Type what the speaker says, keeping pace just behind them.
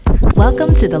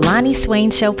Welcome to the Lonnie Swain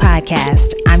Show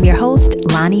podcast. I'm your host,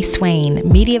 Lonnie Swain,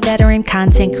 media veteran,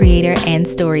 content creator, and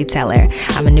storyteller.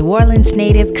 I'm a New Orleans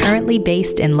native currently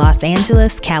based in Los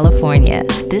Angeles, California.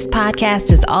 This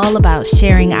podcast is all about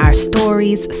sharing our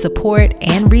stories, support,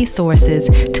 and resources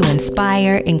to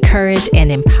inspire, encourage,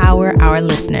 and empower our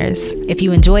listeners. If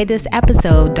you enjoyed this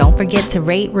episode, don't forget to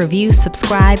rate, review,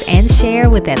 subscribe, and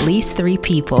share with at least 3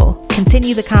 people.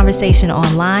 Continue the conversation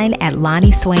online at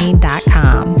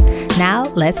LonnieSwain.com. Now,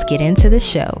 let's get into the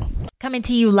show. Coming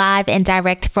to you live and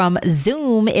direct from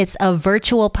Zoom. It's a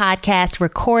virtual podcast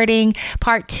recording,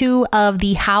 part 2 of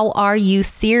the How Are You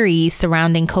series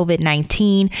surrounding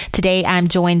COVID-19. Today, I'm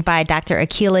joined by Dr.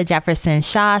 Akilah Jefferson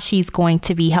Shah. She's going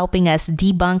to be helping us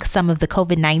debunk some of the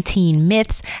COVID-19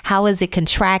 myths. How is it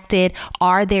contracted?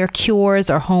 Are there cures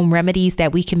or home remedies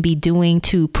that we can be doing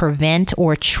to prevent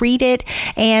or treat it?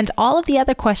 And all of the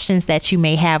other questions that you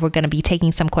may have. We're going to be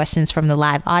taking some questions from the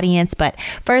live audience. But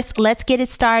first, let's get it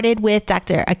started with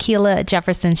Dr. Akilah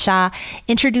Jefferson Shah,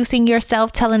 introducing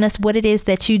yourself, telling us what it is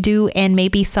that you do, and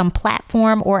maybe some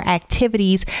platform or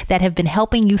activities that have been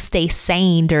helping you stay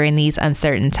sane during these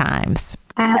uncertain times.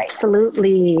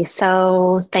 Absolutely.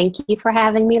 So thank you for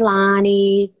having me,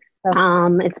 Lonnie.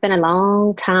 It's been a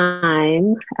long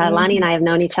time. Lonnie and I have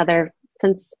known each other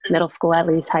since middle school, at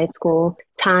least high school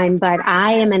time, but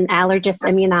I am an allergist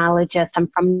immunologist. I'm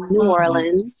from New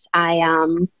Orleans. I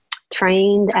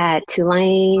trained at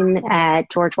Tulane,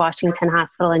 at George Washington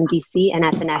Hospital in DC, and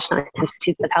at the National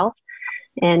Institutes of Health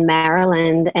in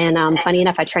Maryland. And funny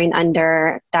enough, I trained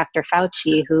under Dr.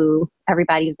 Fauci, who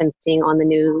everybody's been seeing on the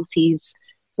news. He's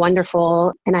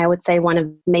wonderful. And I would say one of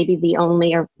maybe the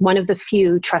only or one of the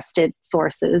few trusted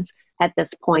sources at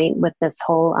this point with this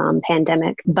whole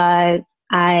pandemic. But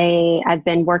I've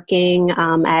been working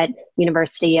at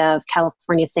University of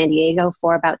California, San Diego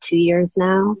for about 2 years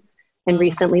now, and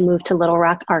recently moved to Little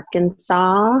Rock,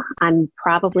 Arkansas. I'm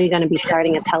probably going to be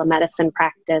starting a telemedicine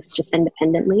practice just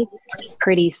independently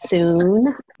pretty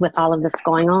soon with all of this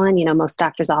going on. You know, most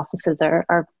doctors' offices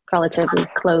are relatively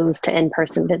closed to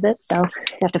in-person visits, so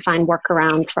you have to find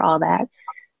workarounds for all that.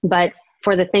 But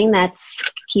for the thing that's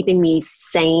keeping me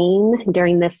sane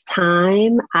during this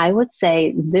time, I would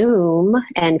say Zoom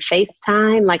and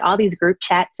FaceTime, like all these group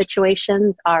chat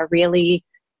situations are really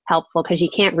helpful because you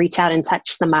can't reach out and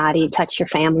touch somebody, touch your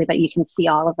family, but you can see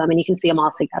all of them and you can see them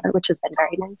all together, which has been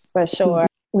very nice. For sure.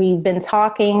 We've been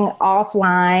talking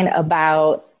offline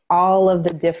about all of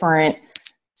the different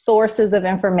sources of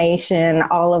information,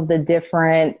 all of the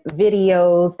different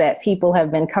videos that people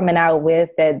have been coming out with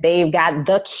that they've got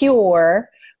the cure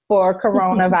for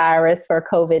coronavirus, for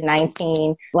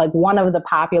COVID-19. Like one of the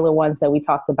popular ones that we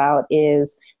talked about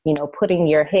is, you know, putting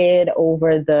your head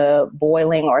over the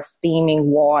boiling or steaming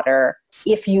water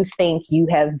if you think you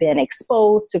have been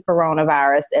exposed to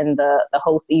coronavirus. And the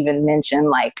host even mentioned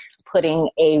like putting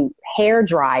a hair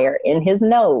dryer in his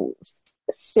nose.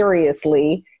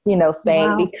 Seriously, you know,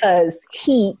 saying because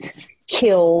heat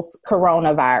kills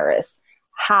coronavirus.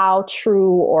 How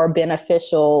true or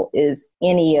beneficial is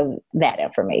any of that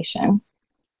information?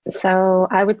 So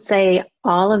I would say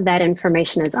all of that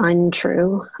information is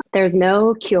untrue. There's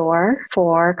no cure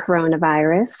for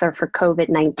coronavirus or for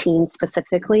COVID-19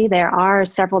 specifically. There are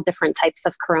several different types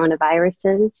of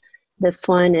coronaviruses. This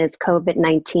one is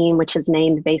COVID-19, which is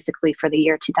named basically for the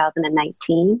year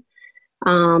 2019.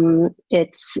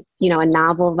 It's, you know, a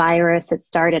novel virus. It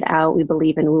started out, we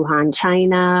believe, in Wuhan,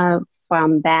 China,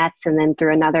 from bats and then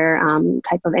through another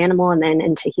type of animal and then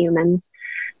into humans.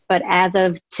 But as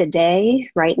of today,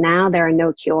 right now, there are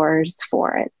no cures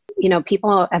for it. You know,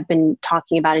 people have been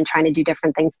talking about and trying to do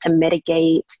different things to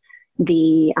mitigate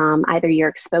the either your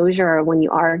exposure or when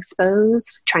you are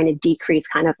exposed, trying to decrease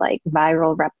kind of like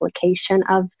viral replication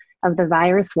of the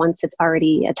virus once it's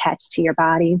already attached to your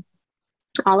body.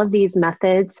 All of these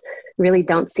methods really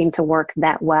don't seem to work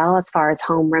that well as far as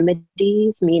home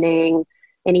remedies, meaning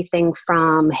anything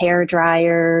from hair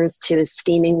dryers to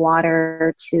steaming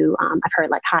water to, I've heard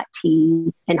like hot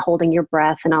tea and holding your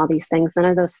breath and all these things. None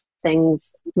of those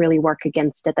things really work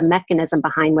against it. The mechanism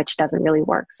behind which doesn't really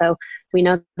work. So we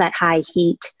know that high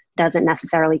heat doesn't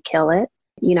necessarily kill it.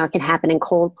 You know, it can happen in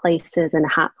cold places and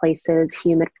hot places,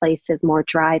 humid places, more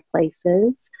dry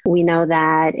places. We know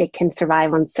that it can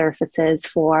survive on surfaces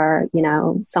for, you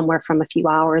know, somewhere from a few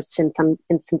hours to in some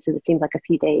instances, it seems like a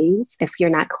few days if you're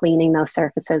not cleaning those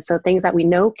surfaces. So things that we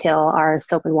know kill are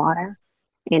soap and water,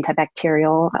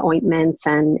 antibacterial ointments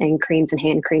and creams and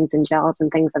hand creams and gels and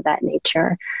things of that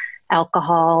nature.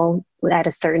 Alcohol at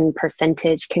a certain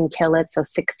percentage can kill it. So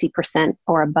 60%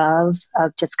 or above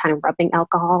of just kind of rubbing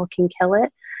alcohol can kill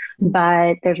it.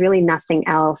 but there's really nothing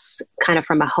else kind of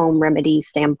from a home remedy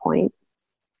standpoint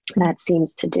that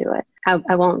seems to do it.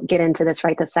 I won't get into this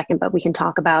right this second, but we can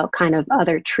talk about kind of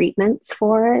other treatments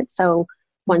for it. So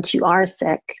once you are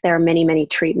sick, there are many, many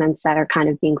treatments that are kind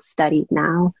of being studied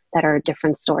now that are a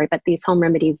different story, but these home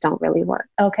remedies don't really work.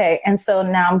 Okay. And so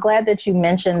now I'm glad that you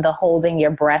mentioned the holding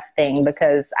your breath thing,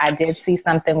 because I did see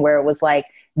something where it was like,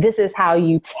 this is how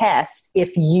you test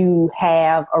if you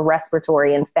have a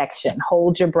respiratory infection.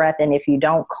 Hold your breath. And if you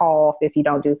don't cough, if you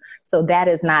don't do, so that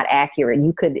is not accurate.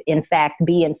 You could in fact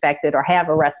be infected or have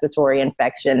a respiratory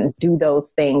infection, do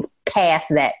those things, pass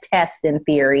that test in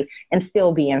theory, and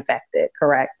still be infected,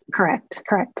 correct?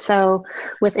 Correct. So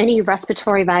with any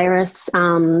respiratory virus,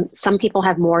 some people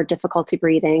have more difficulty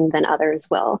breathing than others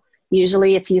will.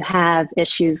 Usually if you have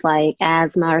issues like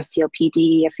asthma or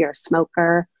COPD, if you're a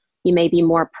smoker, you may be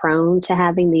more prone to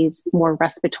having these more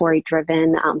respiratory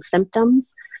driven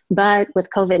symptoms. But with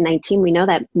COVID-19, we know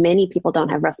that many people don't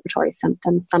have respiratory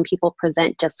symptoms. Some people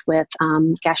present just with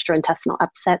gastrointestinal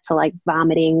upset, so like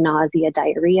vomiting, nausea,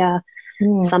 diarrhea.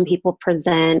 Some people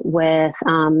present with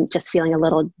just feeling a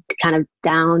little kind of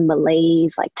down,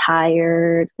 malaise, like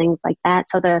tired, things like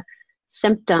that. So the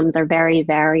symptoms are very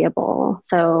variable.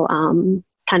 So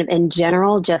kind of in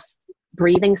general, just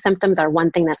breathing symptoms are one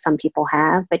thing that some people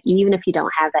have, but even if you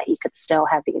don't have that, you could still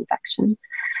have the infection.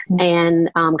 And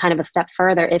kind of a step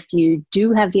further, if you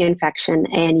do have the infection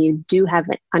and you do have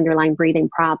underlying breathing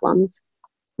problems,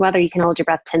 whether you can hold your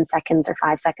breath 10 seconds or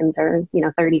 5 seconds or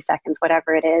 30 seconds,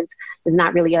 whatever it is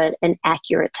not really an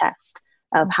accurate test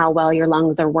of how well your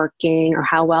lungs are working or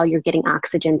how well you're getting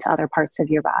oxygen to other parts of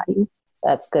your body.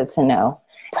 That's good to know.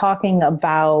 Talking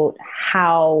about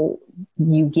how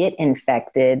you get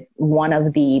infected, one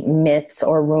of the myths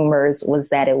or rumors was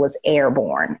that it was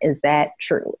airborne. Is that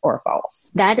true or false?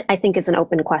 That, I think, is an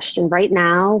open question. Right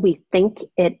now, we think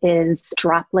it is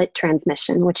droplet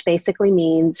transmission, which basically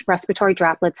means respiratory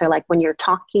droplets are like when you're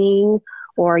talking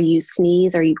or you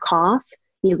sneeze or you cough,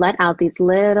 you let out these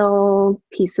little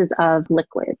pieces of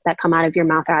liquid that come out of your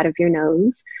mouth or out of your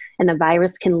nose, and the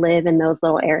virus can live in those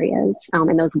little areas,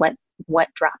 in those wet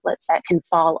droplets that can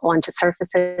fall onto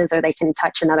surfaces, or they can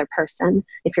touch another person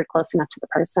if you're close enough to the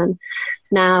person.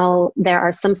 Now, there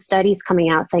are some studies coming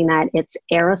out saying that it's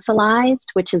aerosolized,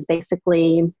 which is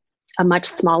basically a much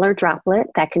smaller droplet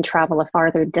that can travel a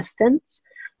farther distance.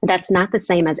 But that's not the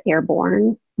same as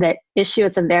airborne. The issue,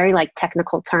 it's a very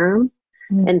technical term.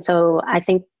 And so I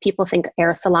think people think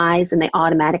aerosolized and they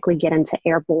automatically get into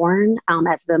airborne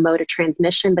as the mode of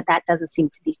transmission, but that doesn't seem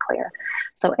to be clear.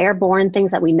 So airborne,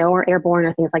 things that we know are airborne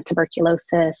are things like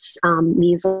tuberculosis,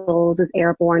 measles is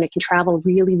airborne. It can travel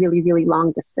really, really, really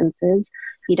long distances.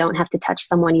 You don't have to touch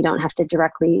someone. You don't have to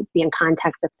directly be in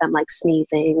contact with them, like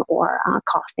sneezing or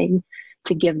coughing,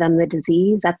 to give them the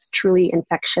disease. That's truly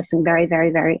infectious and very, very,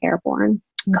 very airborne.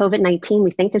 COVID-19,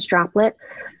 we think is droplet.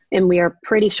 And we are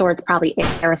pretty sure it's probably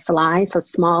aerosolized, so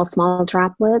small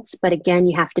droplets. But again,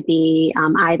 you have to be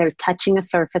either touching a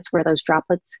surface where those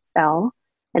droplets fell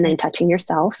and then touching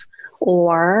yourself,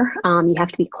 or you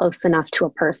have to be close enough to a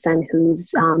person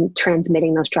who's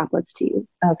transmitting those droplets to you.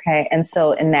 Okay. And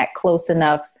so in that close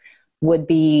enough would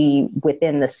be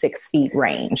within the 6 feet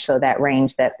range. So that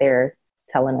range that they're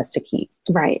telling us to keep.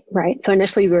 Right. So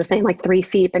initially we were saying 3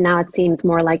 feet, but now it seems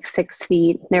more like 6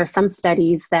 feet. There are some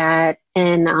studies that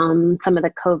in some of the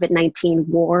COVID-19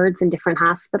 wards in different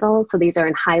hospitals, so these are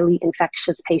in highly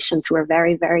infectious patients who are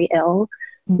very, very ill,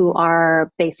 who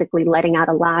are basically letting out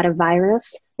a lot of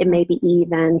virus. It may be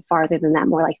even farther than that,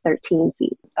 more like 13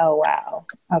 feet. Oh, wow.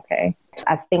 Okay.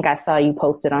 I think I saw you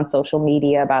posted on social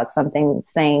media about something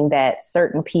saying that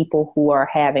certain people who are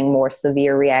having more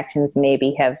severe reactions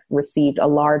maybe have received a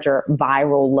larger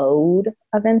viral load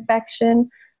of infection.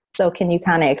 So can you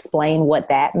kind of explain what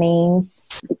that means?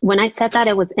 When I said that,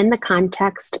 it was in the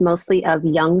context mostly of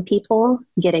young people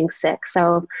getting sick.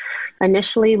 So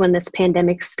initially when this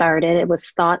pandemic started, it was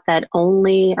thought that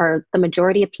the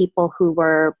majority of people who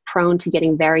were prone to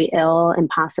getting very ill and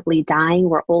possibly dying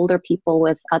were older people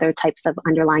with other types of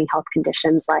underlying health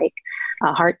conditions like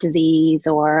heart disease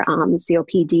or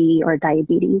COPD or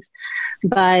diabetes.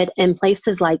 But in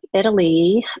places like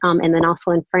Italy, and then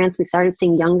also in France, we started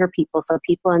seeing younger people, so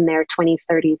people in their 20s,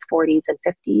 30s, 40s, and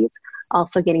 50s,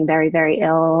 also getting very, very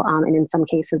ill, and in some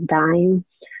cases dying.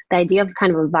 The idea of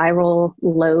kind of a viral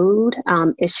load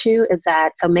issue is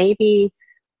that, so maybe,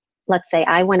 let's say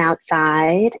I went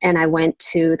outside and I went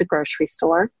to the grocery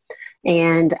store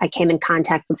and I came in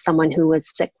contact with someone who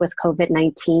was sick with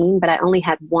COVID-19, but I only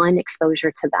had one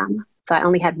exposure to them. So I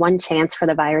only had one chance for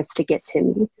the virus to get to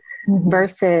me.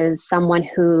 Versus someone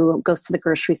who goes to the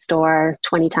grocery store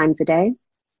 20 times a day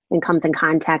and comes in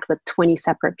contact with 20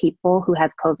 separate people who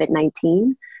have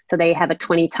COVID-19. So they have a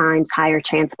 20 times higher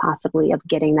chance possibly of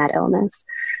getting that illness.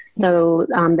 So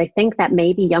they think that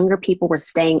maybe younger people were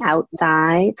staying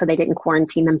outside, so they didn't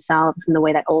quarantine themselves in the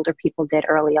way that older people did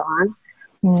early on.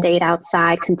 Stayed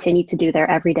outside, continued to do their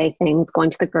everyday things, going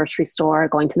to the grocery store,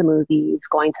 going to the movies,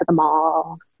 going to the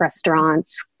mall,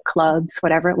 restaurants, clubs,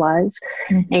 whatever it was,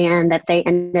 and that they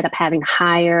ended up having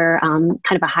higher, kind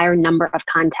of a higher number of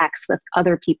contacts with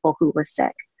other people who were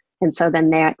sick. And so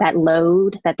then that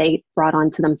load that they brought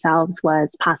onto themselves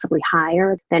was possibly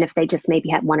higher than if they just maybe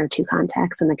had one or two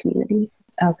contacts in the community.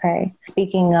 Okay.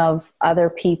 Speaking of other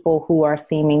people who are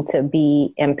seeming to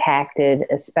be impacted,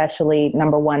 especially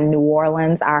number one, New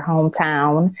Orleans, our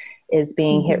hometown, is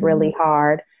being hit really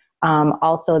hard.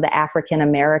 Also the African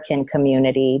American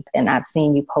community. And I've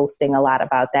seen you posting a lot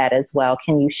about that as well.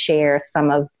 Can you share some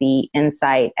of the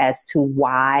insight as to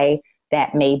why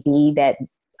that may be that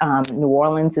New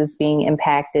Orleans is being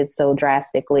impacted so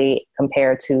drastically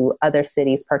compared to other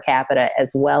cities per capita,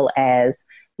 as well as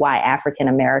why African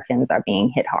Americans are being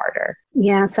hit harder?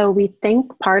 Yeah, so we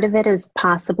think part of it is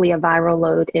possibly a viral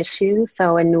load issue.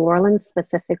 So in New Orleans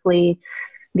specifically,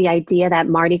 the idea that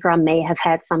Mardi Gras may have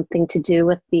had something to do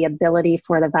with the ability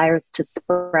for the virus to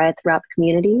spread throughout the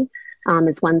community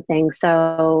is one thing.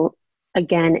 So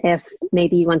again, if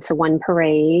maybe you went to one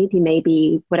parade, you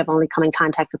maybe would have only come in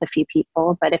contact with a few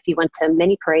people. But if you went to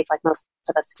many parades, like most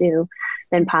of us do,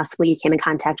 then possibly you came in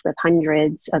contact with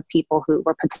hundreds of people who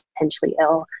were potentially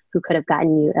ill, who could have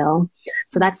gotten you ill.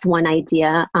 So that's one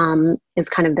idea, is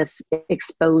kind of this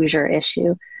exposure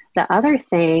issue. The other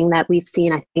thing that we've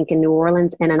seen, I think, in New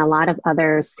Orleans and in a lot of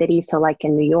other cities, so like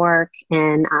in New York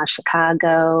and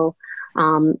Chicago,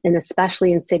 and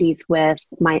especially in cities with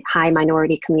high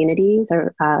minority communities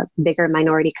or bigger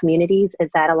minority communities, is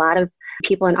that a lot of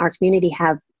people in our community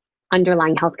have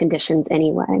underlying health conditions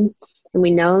anyway. And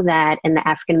we know that in the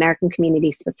African American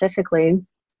community specifically,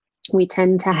 we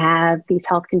tend to have these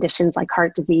health conditions like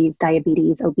heart disease,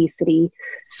 diabetes, obesity,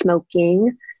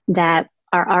 smoking, that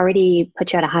are already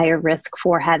put you at a higher risk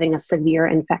for having a severe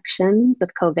infection with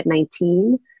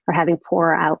COVID-19 or having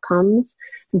poorer outcomes.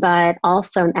 But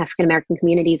also in African American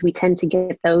communities, we tend to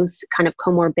get those kind of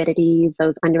comorbidities,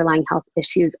 those underlying health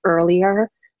issues earlier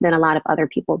than a lot of other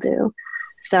people do.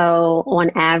 So on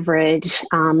average,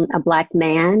 a Black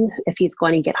man, if he's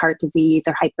going to get heart disease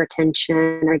or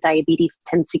hypertension or diabetes,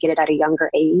 tends to get it at a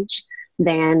younger age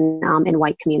than in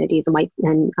white communities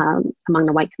and among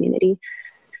the white community.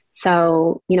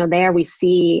 So, there we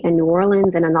see in New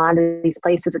Orleans and in a lot of these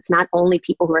places, it's not only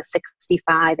people who are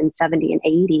 65 and 70 and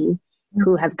 80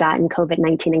 who have gotten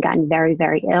COVID-19 and gotten very,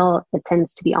 very ill. It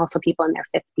tends to be also people in their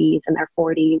 50s and their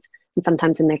 40s and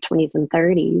sometimes in their 20s and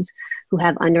 30s who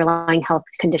have underlying health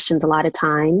conditions a lot of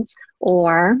times,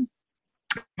 or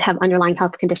have underlying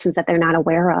health conditions that they're not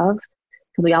aware of.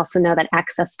 Because we also know that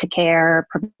access to care,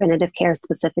 preventative care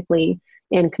specifically,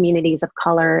 in communities of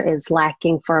color is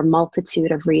lacking for a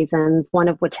multitude of reasons, one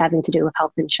of which having to do with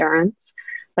health insurance.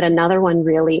 But another one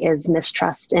really is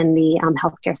mistrust in the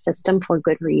healthcare system for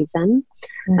good reason.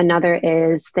 Another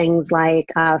is things like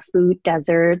food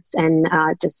deserts and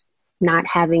just not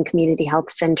having community health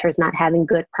centers, not having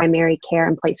good primary care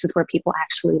in places where people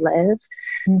actually live,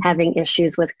 having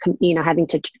issues with, having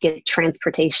to get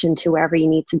transportation to wherever you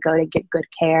need to go to get good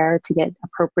care, to get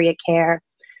appropriate care,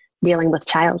 dealing with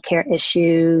childcare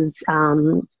issues,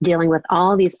 dealing with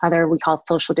all these other, we call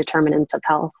social determinants of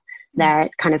health that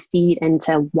kind of feed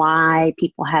into why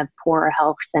people have poorer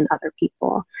health than other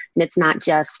people. And it's not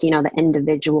just, the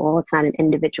individual, it's not an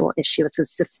individual issue, it's a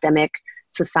systemic,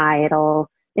 societal,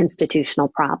 institutional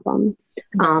problem.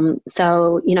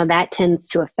 So, that tends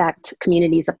to affect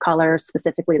communities of color,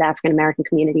 specifically the African American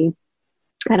community,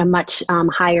 at a much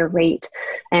higher rate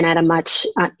and at a much,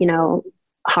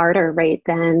 harder rate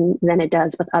than it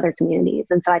does with other communities.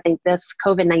 And so I think this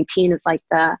COVID-19 is like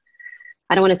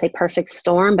I don't want to say perfect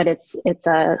storm, but it's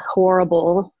a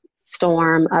horrible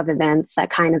storm of events that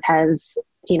kind of has,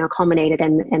 culminated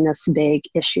in this big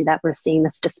issue that we're seeing,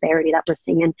 this disparity that we're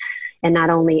seeing in not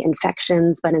only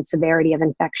infections, but in severity of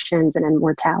infections and in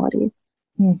mortality.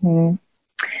 Mm-hmm.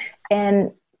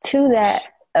 And to that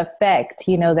effect,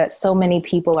 that so many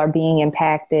people are being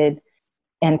impacted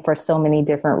and for so many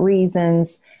different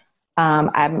reasons.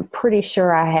 I'm pretty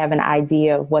sure I have an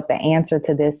idea of what the answer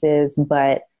to this is,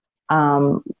 but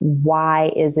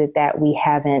Why is it that we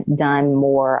haven't done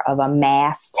more of a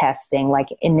mass testing? Like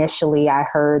initially I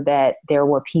heard that there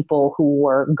were people who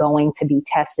were going to be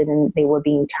tested and they were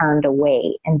being turned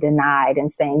away and denied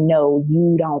and saying, no,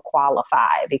 you don't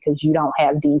qualify because you don't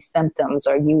have these symptoms,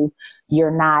 or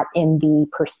you're not in the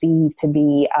perceived to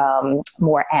be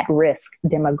more at risk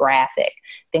demographic,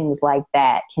 things like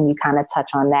that. Can you kind of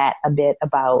touch on that a bit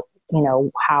about,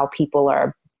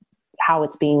 how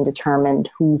it's being determined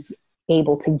who's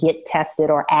able to get tested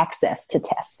or access to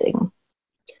testing?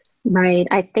 Right.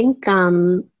 I think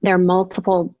there are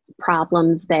multiple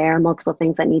problems there, multiple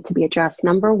things that need to be addressed.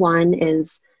 Number one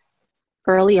is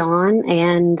early on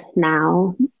and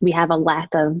now we have a lack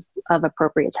of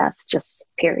appropriate tests, just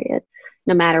period.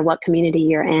 No matter what community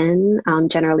you're in,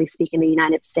 generally speaking, the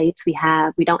United States, we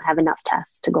don't have enough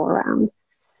tests to go around.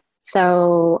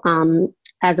 So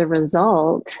as a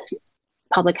result,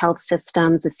 public health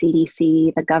systems, the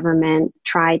CDC, the government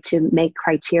try to make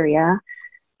criteria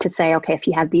to say, okay, if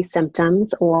you have these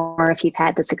symptoms or if you've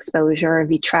had this exposure, if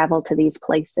you travel to these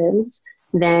places,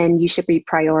 then you should be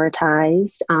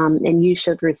prioritized and you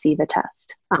should receive a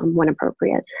test when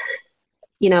appropriate.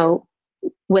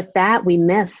 With that, we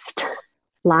missed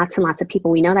lots and lots of people.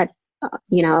 We know that,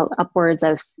 upwards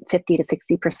of 50 to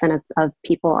 60% of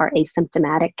people are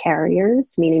asymptomatic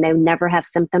carriers, meaning they never have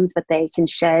symptoms, but they can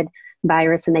shed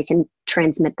virus and they can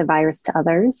transmit the virus to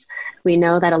others. We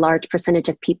know that a large percentage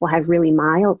of people have really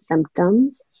mild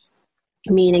symptoms,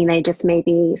 meaning they just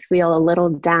maybe feel a little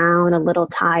down, a little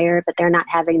tired, but they're not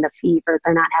having the fevers,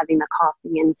 they're not having the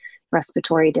coughing and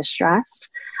respiratory distress.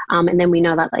 And then we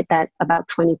know that about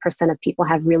 20% of people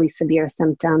have really severe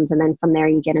symptoms. And then from there,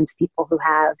 you get into people who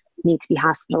need to be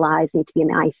hospitalized, need to be in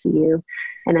the ICU.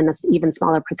 And then this even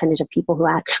smaller percentage of people who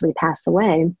actually pass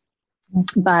away.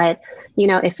 But,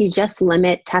 if you just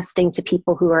limit testing to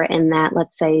people who are in that,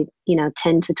 let's say,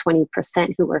 10 to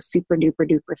 20% who are super duper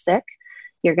duper sick,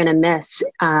 you're going to miss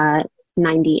 80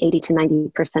 to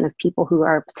 90% of people who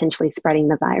are potentially spreading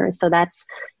the virus. So that's,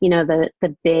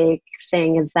 the big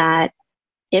thing is that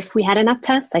if we had enough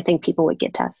tests, I think people would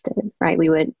get tested, right? We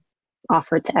would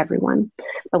offer it to everyone,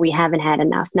 but we haven't had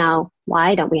enough. Now,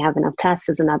 why don't we have enough tests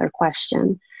is another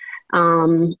question.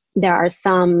 There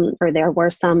were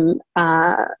some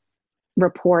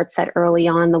reports that early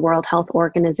on the World Health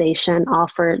Organization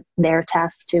offered their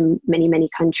tests to many, many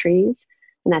countries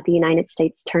and that the United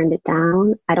States turned it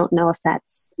down. I don't know if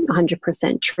that's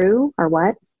 100% true or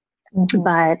what,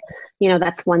 but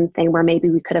that's one thing where maybe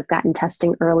we could have gotten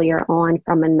testing earlier on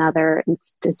from another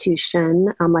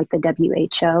institution like the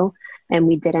WHO, and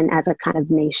we didn't as a kind of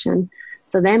nation.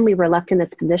 So then we were left in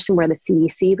this position where the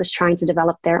CDC was trying to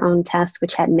develop their own tests,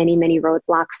 which had many, many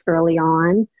roadblocks early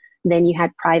on. Then you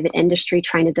had private industry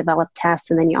trying to develop tests,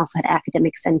 and then you also had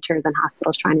academic centers and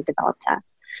hospitals trying to develop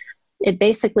tests. It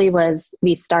basically was,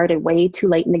 we started way too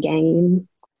late in the game.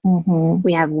 Mm-hmm.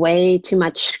 We have way too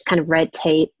much kind of red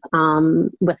tape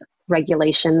with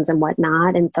regulations and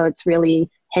whatnot. And so it's really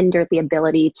hindered the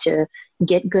ability to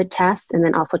get good tests and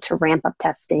then also to ramp up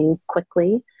testing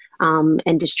quickly.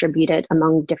 And distribute it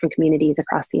among different communities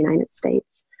across the United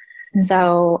States. Mm-hmm.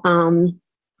 So,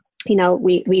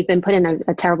 we've been put in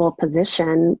a terrible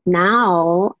position.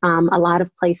 Now, a lot of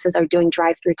places are doing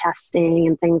drive-through testing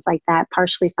and things like that,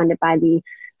 partially funded by the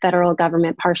federal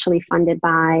government, partially funded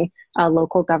by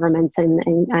local governments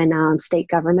and state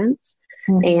governments.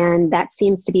 Mm-hmm. And that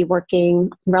seems to be working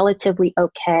relatively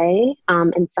okay.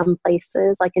 In some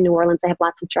places, like in New Orleans, they have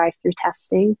lots of drive-through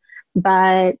testing,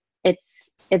 but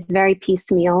it's very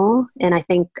piecemeal. And I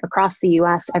think across the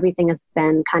U.S., everything has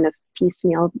been kind of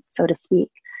piecemeal, so to speak.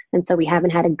 And so we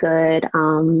haven't had a good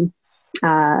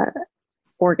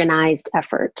organized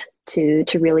effort to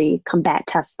really combat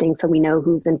testing so we know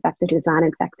who's infected, who's not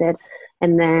infected,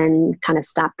 and then kind of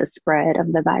stop the spread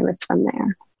of the virus from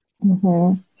there.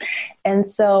 Mm-hmm. And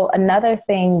so another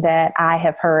thing that I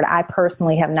have heard, I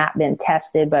personally have not been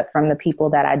tested, but from the people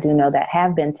that I do know that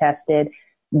have been tested,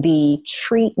 the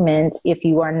treatment, if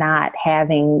you are not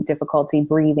having difficulty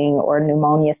breathing or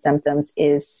pneumonia symptoms,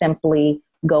 is simply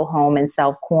go home and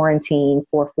self-quarantine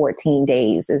for 14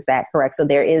 days. Is that correct? So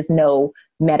there is no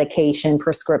medication,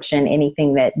 prescription,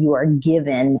 anything that you are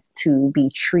given to be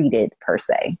treated per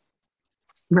se.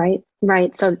 Right.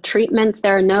 So treatments,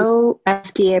 there are no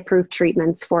FDA-approved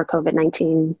treatments for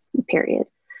COVID-19, period.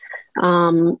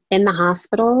 In the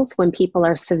hospitals, when people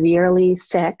are severely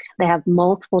sick, they have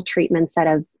multiple treatments that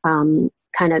have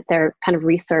they're kind of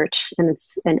research and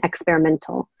it's an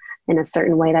experimental in a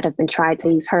certain way that have been tried. So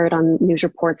you've heard on news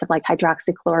reports of like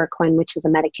hydroxychloroquine, which is a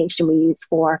medication we use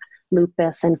for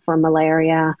lupus and for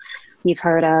malaria. you've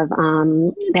heard of.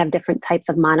 They have different types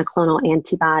of monoclonal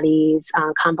antibodies,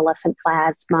 convalescent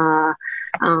plasma,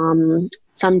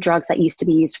 some drugs that used to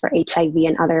be used for HIV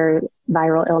and other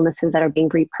viral illnesses that are being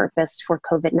repurposed for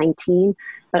COVID-19.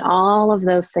 But all of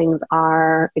those things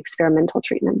are experimental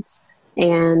treatments.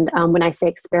 And when I say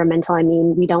experimental, I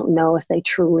mean, we don't know if they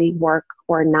truly work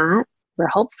or not. We're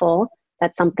hopeful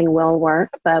that something will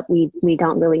work, but we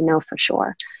don't really know for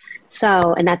sure.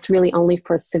 So, and that's really only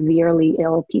for severely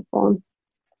ill people.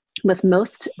 With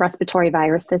most respiratory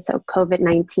viruses, so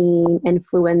COVID-19,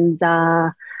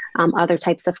 influenza, other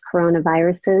types of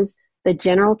coronaviruses, the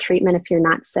general treatment, if you're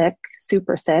not sick,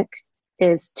 super sick,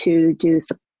 is to do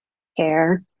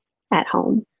care at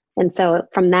home. And so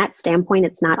from that standpoint,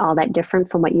 it's not all that different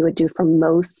from what you would do for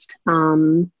most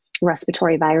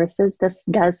respiratory viruses. This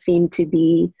does seem to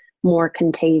be more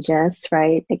contagious,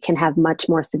 right? It can have much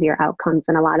more severe outcomes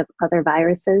than a lot of other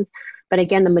viruses. But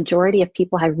again, the majority of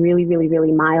people have really, really,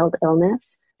 really mild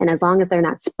illness. And as long as they're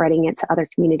not spreading it to other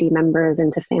community members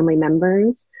and to family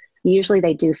members, usually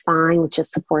they do fine with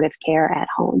just supportive care at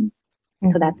home.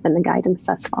 Mm-hmm. So that's been the guidance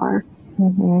thus far.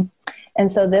 Mm-hmm.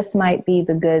 And so this might be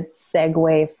the good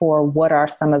segue for what are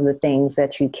some of the things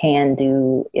that you can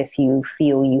do if you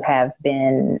feel you have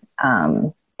been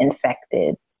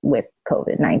infected with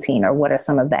COVID-19, or what are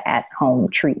some of the at-home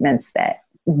treatments that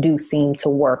do seem to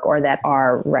work or that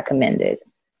are recommended?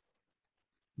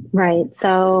 Right.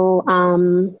 So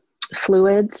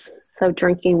fluids, so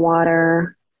drinking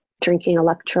water, drinking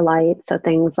electrolytes, so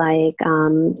things like,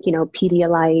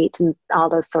 Pedialyte and all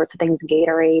those sorts of things,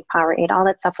 Gatorade, Powerade, all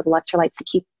that stuff with electrolytes to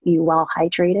keep you well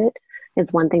hydrated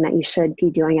is one thing that you should be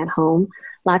doing at home.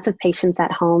 Lots of patients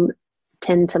at home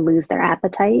tend to lose their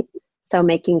appetite. So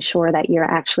making sure that you're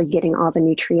actually getting all the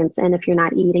nutrients in. If you're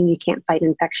not eating, you can't fight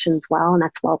infections well, and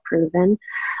that's well proven.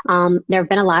 There have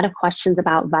been a lot of questions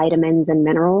about vitamins and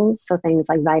minerals. So things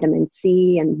like vitamin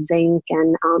C and zinc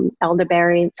and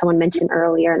elderberry, someone mentioned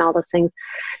earlier, and all those things.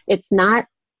 It's not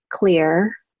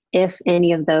clear if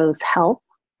any of those help,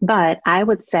 but I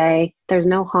would say there's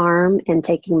no harm in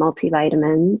taking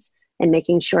multivitamins and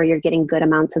making sure you're getting good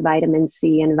amounts of vitamin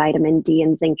C and vitamin D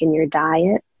and zinc in your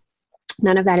diet.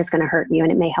 None of that is going to hurt you,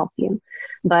 and it may help you.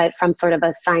 But from sort of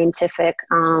a scientific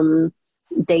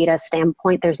data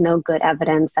standpoint, there's no good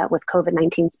evidence that with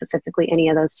COVID-19 specifically, any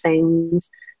of those things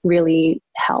really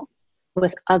help.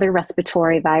 With other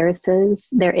respiratory viruses,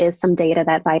 there is some data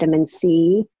that vitamin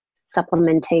C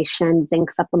supplementation, zinc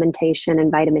supplementation,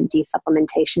 and vitamin D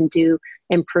supplementation do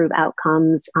improve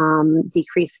outcomes,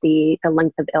 decrease the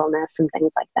length of illness and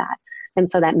things like that. And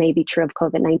so that may be true of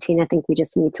COVID-19. I think we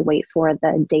just need to wait for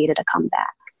the data to come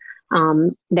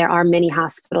back. There are many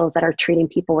hospitals that are treating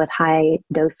people with high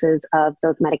doses of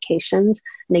those medications.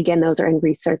 And again, those are in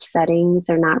research settings.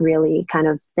 They're not really kind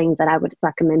of things that I would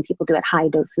recommend people do at high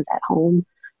doses at home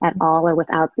at all, or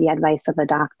without the advice of a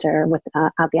doctor,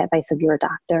 without the advice of your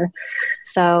doctor.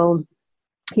 So,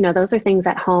 those are things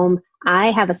at home.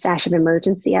 I have a stash of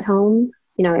emergency at home,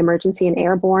 emergency and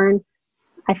airborne.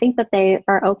 I think that they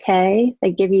are okay.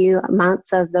 They give you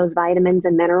amounts of those vitamins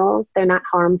and minerals. They're not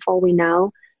harmful, we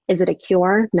know. Is it a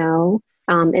cure? No.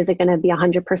 Is it going to be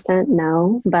 100%?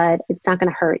 No, but it's not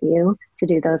going to hurt you to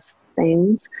do those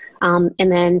things. And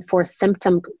then for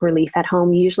symptom relief at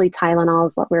home, usually Tylenol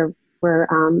is what we're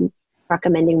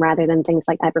recommending rather than things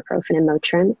like ibuprofen and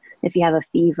Motrin. If you have a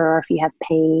fever or if you have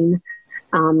pain,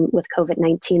 with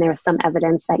COVID-19, there was some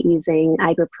evidence that using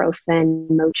ibuprofen,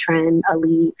 Motrin,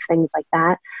 Aleve, things like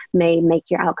that may make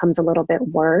your outcomes a little bit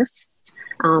worse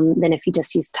than if you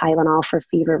just use Tylenol for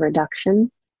fever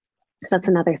reduction. That's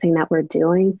another thing that we're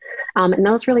doing. And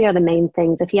those really are the main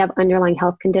things. If you have underlying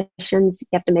health conditions, you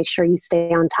have to make sure you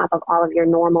stay on top of all of your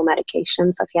normal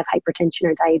medications. So if you have hypertension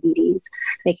or diabetes,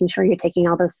 making sure you're taking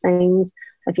all those things.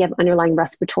 If you have underlying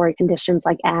respiratory conditions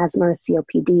like asthma or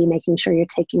COPD, making sure you're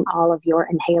taking all of your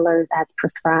inhalers as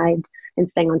prescribed and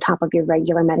staying on top of your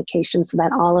regular medications so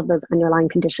that all of those underlying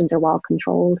conditions are well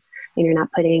controlled and you're not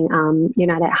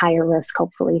at higher risk,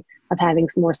 hopefully, of having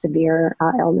some more severe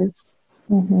illness.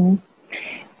 Mm-hmm.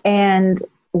 And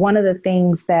one of the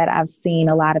things that I've seen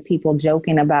a lot of people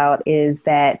joking about is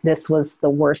that this was the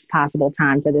worst possible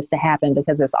time for this to happen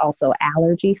because it's also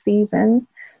allergy season.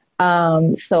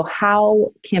 So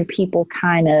how can people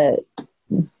kind of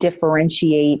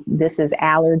differentiate this is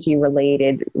allergy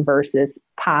related versus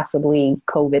possibly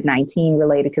COVID-19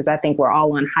 related? Because I think we're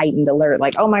all on heightened alert,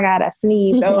 like, oh my God, I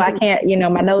sneezed. Oh, I can't,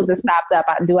 my nose is stopped up.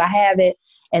 Do I have it?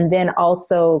 And then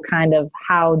also kind of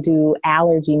how do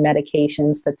allergy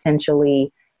medications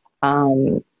potentially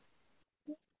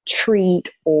treat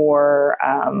or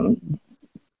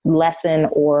lessen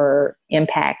or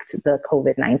impact the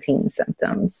COVID-19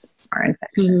 symptoms or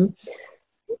infection?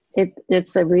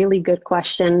 It's a really good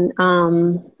question.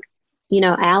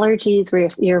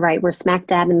 Allergies, you're right, we're smack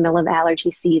dab in the middle of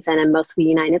allergy season in most of the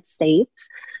United States.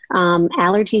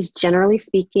 Allergies, generally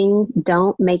speaking,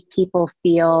 don't make people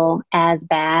feel as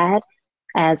bad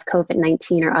as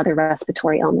COVID-19 or other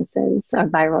respiratory illnesses or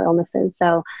viral illnesses.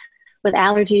 So with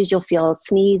allergies, you'll feel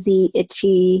sneezy,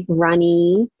 itchy,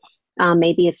 runny,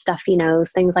 maybe a stuffy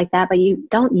nose, things like that. But you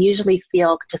don't usually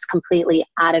feel just completely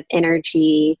out of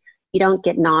energy. You don't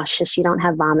get nauseous. You don't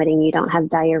have vomiting. You don't have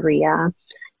diarrhea.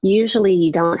 Usually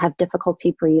you don't have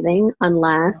difficulty breathing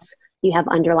unless you have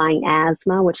underlying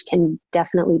asthma, which can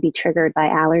definitely be triggered by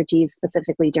allergies,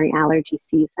 specifically during allergy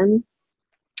season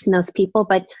in those people.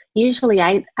 But usually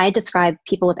I describe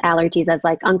people with allergies as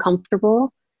like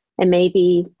uncomfortable and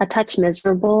maybe a touch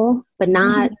miserable, but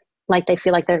not like they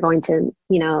feel like they're going to,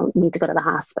 need to go to the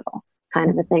hospital kind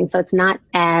of a thing. So it's not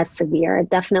as severe. It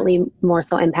definitely more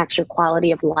so impacts your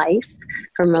quality of life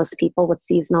for most people with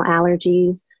seasonal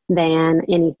allergies than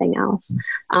anything else.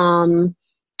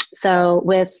 So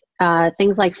with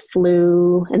things like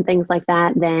flu and things like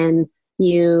that, then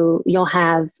you'll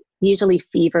have usually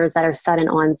fevers that are sudden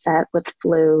onset with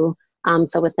flu.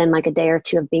 So within like a day or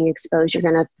two of being exposed, you're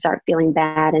going to start feeling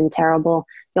bad and terrible.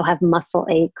 You'll have muscle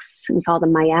aches. We call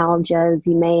them myalgias.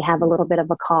 You may have a little bit of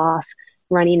a cough,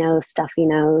 runny nose, stuffy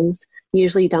nose.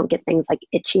 Usually you don't get things like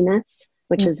itchiness,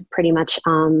 which is pretty much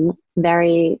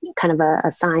very kind of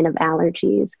a sign of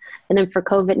allergies. And then for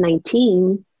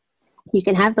COVID-19, you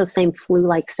can have those same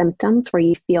flu-like symptoms where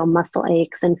you feel muscle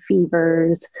aches and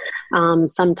fevers,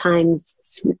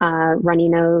 sometimes runny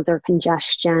nose or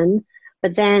congestion.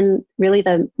 But then really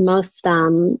the most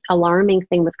alarming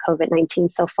thing with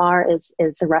COVID-19 so far is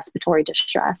the respiratory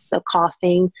distress. So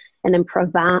coughing and then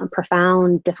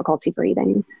profound difficulty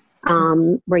breathing,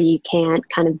 where you can't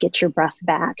kind of get your breath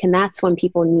back. And that's when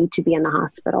people need to be in the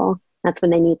hospital. That's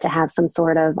when they need to have some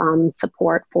sort of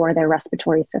support for their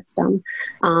respiratory system,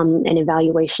 and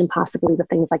evaluation possibly with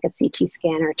things like a CT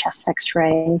scan or a chest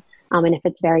x-ray. And if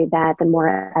it's very bad, then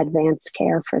more advanced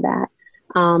care for that.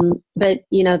 But,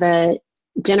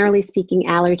 generally speaking,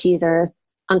 allergies are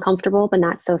uncomfortable, but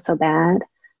not so bad.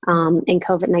 And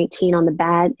COVID-19 on the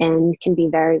bad end can be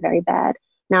very, very bad.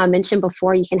 Now, I mentioned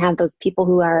before, you can have those people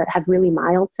who have really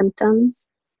mild symptoms.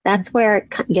 That's where it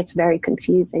gets very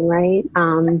confusing, right?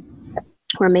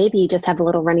 Or maybe you just have a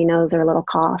little runny nose or a little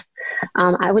cough.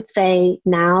 I would say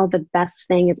now the best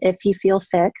thing is if you feel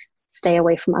sick, stay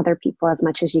away from other people as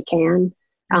much as you can.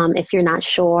 If you're not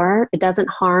sure, it doesn't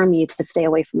harm you to stay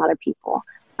away from other people.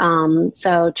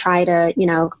 So try to,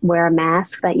 wear a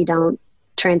mask that you don't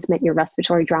transmit your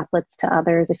respiratory droplets to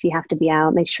others. If you have to be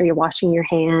out, make sure you're washing your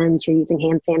hands, you're using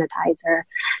hand sanitizer,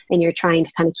 and you're trying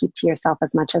to kind of keep to yourself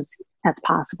as much as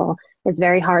possible. It's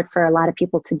very hard for a lot of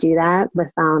people to do that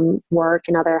with work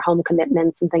and other home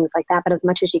commitments and things like that. But as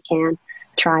much as you can,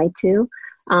 try to.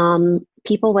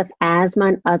 People with asthma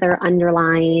and other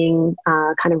underlying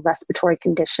kind of respiratory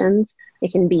conditions,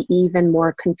 it can be even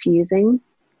more confusing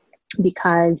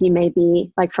because you may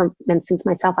be, like for instance,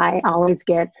 myself, I always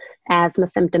get asthma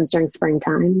symptoms during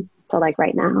springtime. So like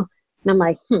right now, and I'm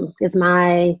like, is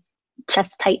my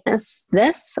chest tightness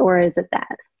this or is it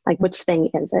that? Like, which thing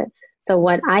is it? So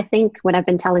what I've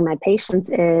been telling my patients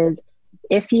is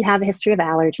if you have a history of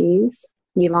allergies,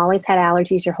 you've always had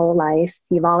allergies your whole life,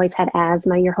 you've always had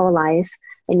asthma your whole life,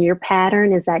 and your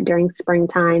pattern is that during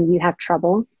springtime you have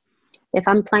trouble. If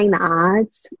I'm playing the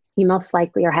odds, you most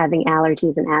likely are having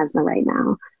allergies and asthma right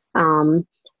now.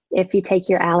 If you take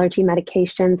your allergy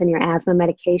medications and your asthma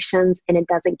medications and it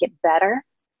doesn't get better,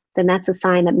 then that's a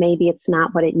sign that maybe it's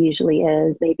not what it usually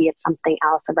is. Maybe it's something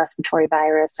else, a respiratory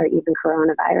virus or even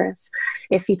coronavirus.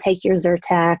 If you take your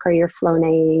Zyrtec or your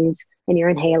Flonase and your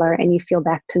inhaler and you feel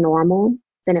back to normal,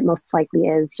 then it most likely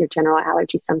is your general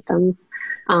allergy symptoms.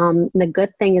 The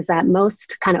good thing is that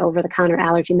most kind of over-the-counter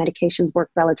allergy medications work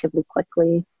relatively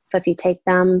quickly. So if you take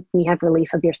them and you have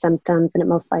relief of your symptoms, then it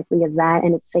most likely is that,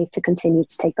 and it's safe to continue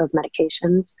to take those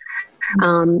medications.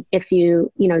 If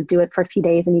you do it for a few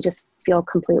days and you just feel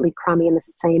completely crummy and the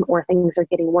same, or things are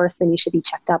getting worse, then you should be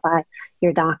checked out by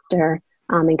your doctor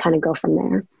and kind of go from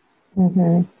there.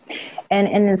 Mm-hmm.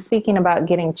 And then speaking about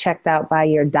getting checked out by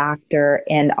your doctor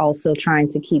and also trying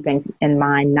to keep in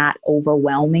mind not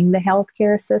overwhelming the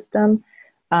healthcare system,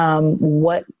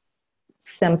 what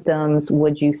symptoms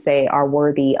would you say are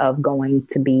worthy of going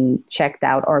to be checked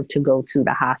out or to go to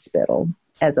the hospital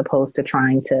as opposed to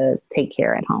trying to take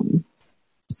care at home?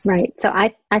 Right. So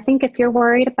I think if you're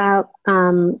worried about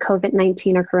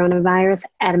COVID-19 or coronavirus,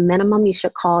 at a minimum, you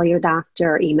should call your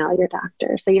doctor or email your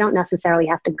doctor. So you don't necessarily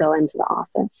have to go into the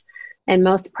office. And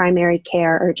most primary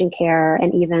care, urgent care,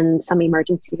 and even some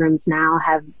emergency rooms now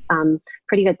have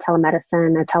pretty good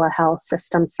telemedicine or telehealth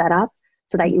systems set up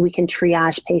so that we can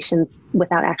triage patients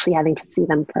without actually having to see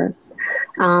them first.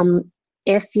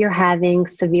 If you're having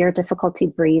severe difficulty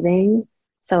breathing,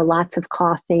 so lots of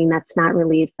coughing that's not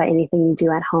relieved by anything you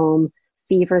do at home,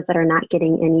 fevers that are not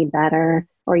getting any better,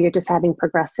 or you're just having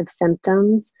progressive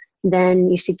symptoms, then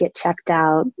you should get checked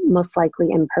out, most likely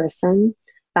in person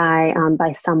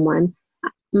by someone.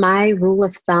 My rule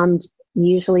of thumb,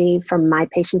 usually from my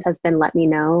patients, has been let me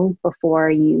know before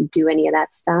you do any of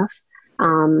that stuff.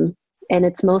 And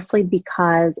it's mostly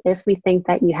because if we think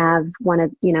that you have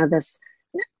this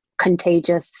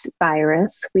contagious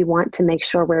virus, we want to make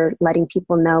sure we're letting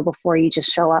people know before you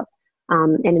just show up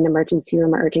in an emergency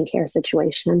room or urgent care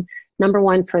situation. Number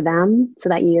one, for them, so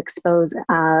that you expose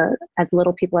as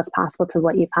little people as possible to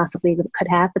what you possibly could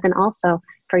have, but then also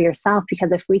for yourself,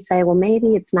 because if we say, well,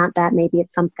 maybe it's not that, maybe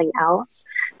it's something else,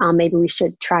 maybe we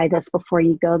should try this before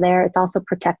you go there, it's also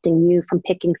protecting you from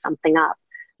picking something up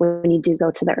when you do go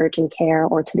to the urgent care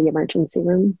or to the emergency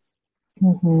room.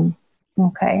 Mm-hmm.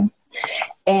 Okay.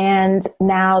 And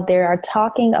now they are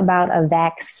talking about a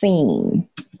vaccine.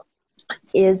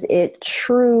 Is it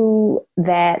true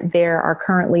that there are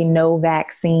currently no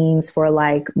vaccines for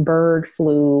like bird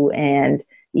flu and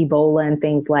Ebola and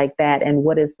things like that? And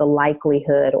what is the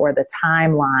likelihood or the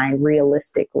timeline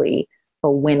realistically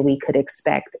for when we could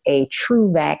expect a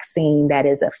true vaccine that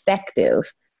is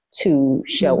effective to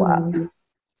show up?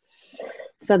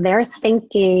 So they're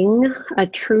thinking a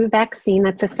true vaccine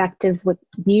that's effective would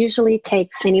usually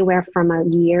takes anywhere from a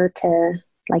year to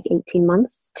like 18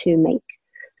 months to make.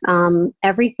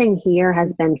 Everything here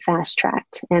has been fast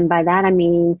tracked. And by that, I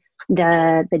mean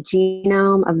the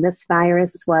genome of this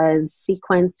virus was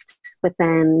sequenced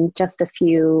within just a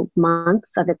few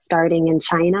months of it starting in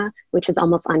China, which is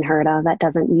almost unheard of. That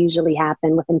doesn't usually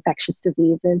happen with infectious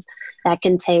diseases. That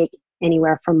can take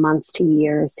anywhere from months to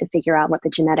years to figure out what the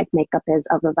genetic makeup is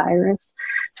of a virus.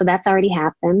 So that's already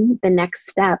happened. The next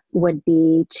step would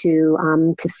be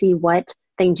to see what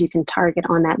things you can target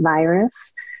on that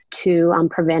virus to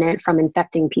prevent it from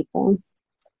infecting people.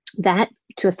 That,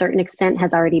 to a certain extent,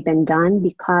 has already been done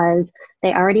because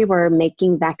they already were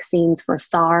making vaccines for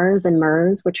SARS and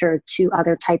MERS, which are two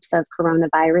other types of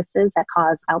coronaviruses that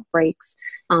cause outbreaks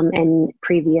in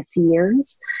previous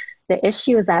years. The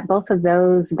issue is that both of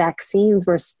those vaccines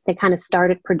they kind of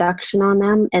started production on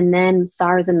them, and then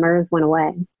SARS and MERS went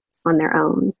away on their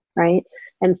own, right?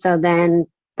 And so then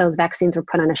those vaccines were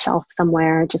put on a shelf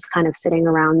somewhere, just kind of sitting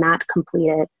around, not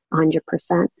completed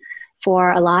 100%.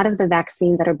 For a lot of the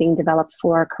vaccines that are being developed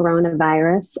for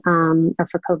coronavirus or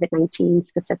for COVID-19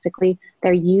 specifically,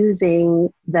 they're using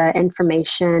the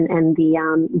information and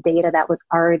the data that was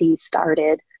already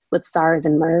started with SARS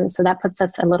and MERS. So that puts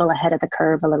us a little ahead of the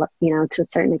curve, to a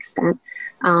certain extent,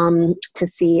 to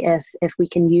see if we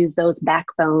can use those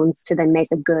backbones to then make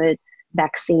a good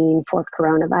vaccine for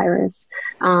coronavirus.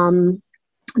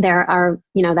 There are,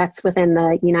 that's within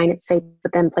the United States,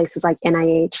 but then places like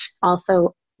NIH,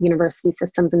 also university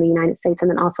systems in the United States,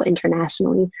 and then also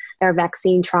internationally. There are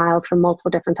vaccine trials for multiple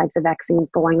different types of vaccines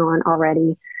going on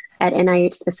already. At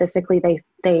NIH specifically,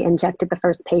 they injected the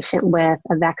first patient with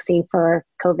a vaccine for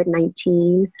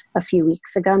COVID-19 a few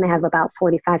weeks ago, and they have about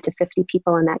 45 to 50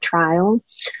 people in that trial.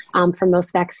 For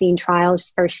most vaccine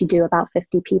trials, first you do about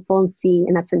 50 people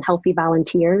and that's in healthy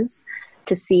volunteers,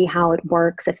 to see how it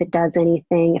works, if it does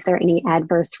anything, if there are any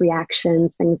adverse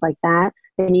reactions, things like that.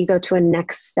 Then you go to a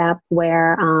next step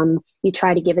where you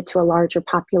try to give it to a larger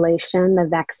population, the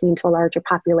vaccine to a larger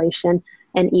population,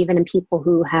 and even in people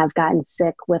who have gotten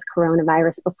sick with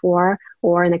coronavirus before,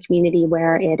 or in the community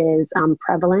where it is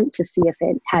prevalent, to see if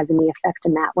it has any effect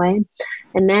in that way.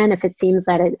 And then if it seems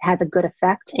that it has a good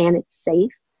effect and it's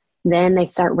safe, then they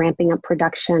start ramping up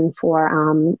production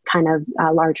for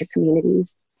larger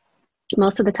communities.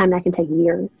 Most of the time that can take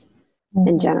years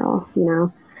in general,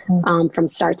 from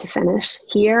start to finish.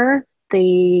 Here,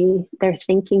 they're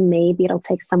thinking maybe it'll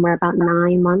take somewhere about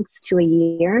 9 months to a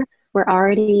year. We're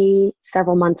already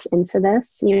several months into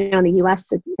this. In the U.S.,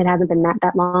 it hasn't been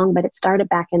that long, but it started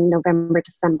back in November,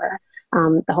 December,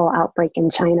 the whole outbreak in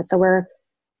China. So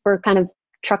we're kind of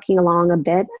trucking along a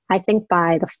bit. I think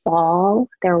by the fall,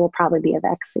 there will probably be a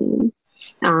vaccine.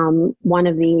 One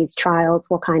of these trials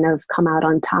will kind of come out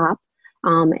on top.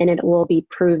 And it will be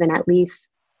proven at least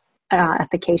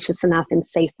efficacious enough and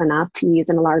safe enough to use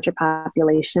in a larger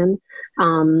population.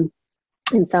 And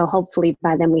so hopefully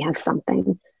by then we have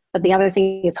something. But the other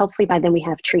thing is hopefully by then we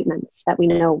have treatments that we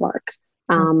know work,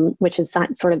 which is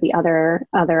sort of the other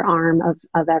arm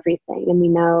of everything. And we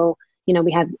know,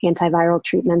 we have antiviral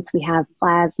treatments, we have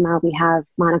plasma, we have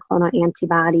monoclonal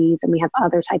antibodies, and we have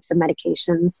other types of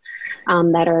medications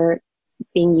that are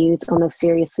being used on those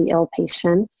seriously ill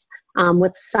patients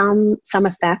with some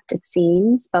effect, it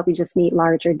seems, but we just need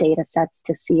larger data sets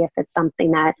to see if it's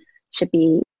something that should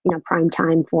be, prime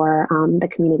time for the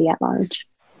community at large.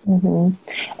 Mm-hmm.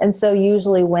 And so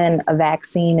usually when a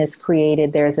vaccine is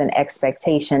created, there's an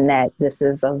expectation that this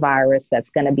is a virus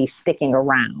that's going to be sticking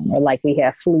around, or like we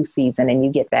have flu season and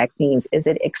you get vaccines. Is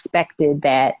it expected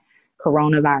that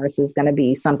coronavirus is going to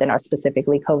be something, or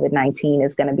specifically COVID-19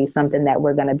 is going to be something that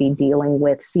we're going to be dealing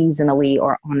with seasonally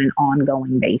or on an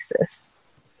ongoing basis?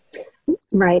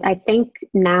 Right. I think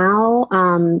now,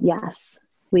 yes.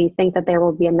 We think that there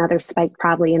will be another spike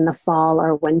probably in the fall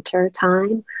or winter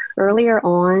time. Earlier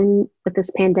on with this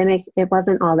pandemic, it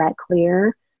wasn't all that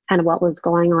clear kind of what was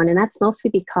going on. And that's mostly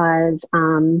because,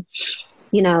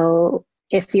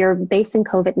 if you're basing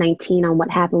COVID-19 on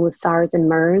what happened with SARS and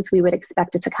MERS, we would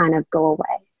expect it to kind of go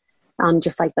away,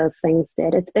 just like those things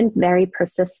did. It's been very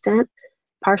persistent,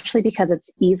 partially because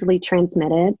it's easily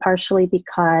transmitted, partially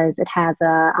because it has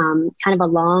a kind of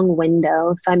a long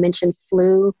window. So I mentioned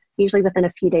flu. Usually within a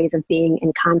few days of being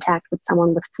in contact with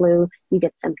someone with flu, you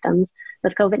get symptoms.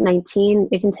 With COVID-19,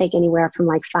 it can take anywhere from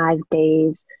like 5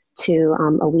 days to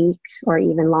a week or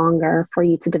even longer for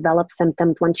you to develop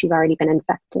symptoms once you've already been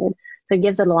infected. So it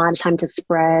gives it a lot of time to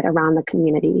spread around the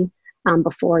community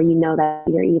before you know that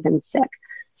you're even sick.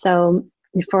 So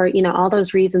for all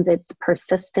those reasons, it's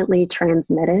persistently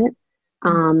transmitted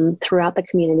throughout the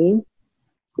community.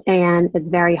 And it's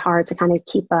very hard to kind of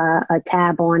keep a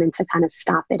tab on and to kind of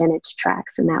stop it in its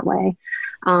tracks in that way.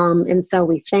 And so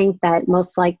we think that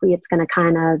most likely it's going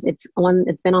to it's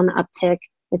been on the uptick,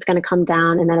 it's going to come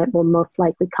down, and then it will most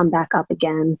likely come back up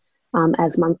again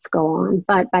as months go on.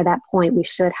 But by that point, we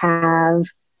should have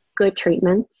good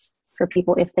treatments for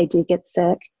people if they do get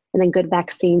sick, and then good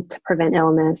vaccines to prevent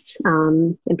illness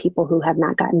in people who have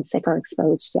not gotten sick or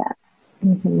exposed yet.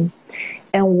 Mm-hmm.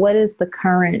 And what is the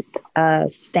current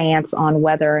stance on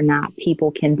whether or not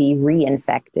people can be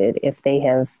reinfected if they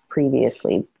have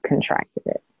previously contracted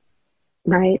it?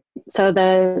 Right. So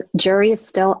the jury is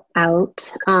still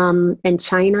out. In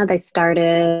China, they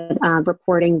started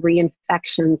reporting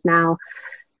reinfections. Now,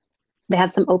 they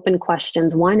have some open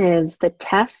questions. One is the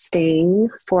testing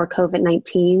for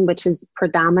COVID-19, which is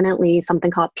predominantly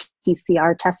something called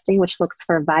PCR testing, which looks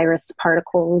for virus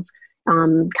particles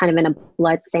kind of in a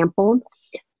blood sample.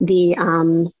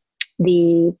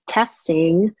 The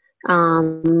testing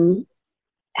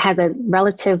has a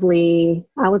relatively,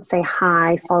 I would say,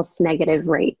 high false negative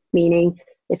rate, meaning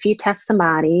if you test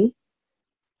somebody,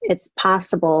 it's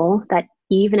possible that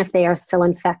even if they are still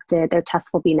infected, their test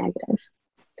will be negative.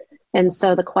 And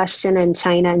so the question in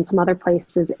China and some other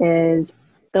places is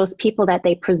those people that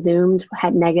they presumed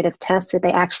had negative tests, did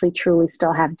they actually truly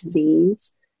still have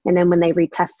disease? And then when they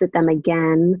retested them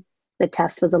again, the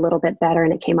test was a little bit better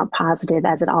and it came up positive,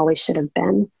 as it always should have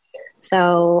been.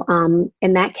 So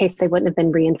in that case, they wouldn't have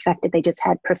been reinfected. They just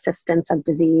had persistence of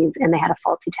disease and they had a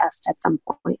faulty test at some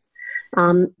point.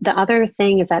 The other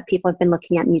thing is that people have been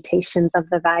looking at mutations of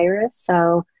the virus.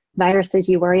 So viruses,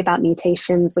 you worry about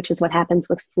mutations, which is what happens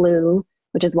with flu,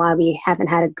 which is why we haven't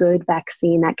had a good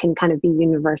vaccine that can kind of be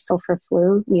universal for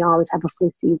flu. You always have a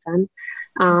flu season.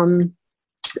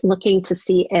 Looking to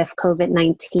see if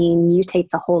COVID-19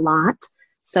 mutates a whole lot.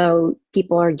 So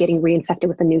people are getting reinfected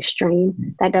with a new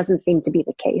strain. That doesn't seem to be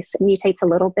the case. It mutates a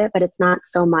little bit, but it's not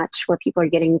so much where people are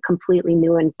getting completely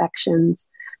new infections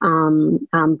from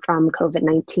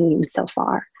COVID-19 so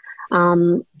far.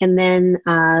 And then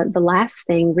the last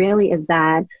thing really is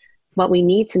that what we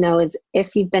need to know is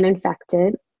if you've been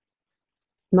infected,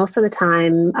 most of the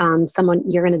time,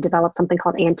 you're going to develop something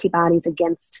called antibodies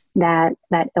against that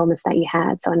illness that you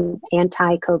had. So an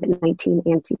anti-COVID-19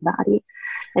 antibody.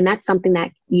 And that's something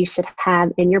that you should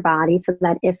have in your body so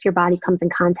that if your body comes in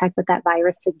contact with that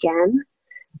virus again,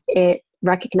 it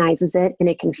recognizes it and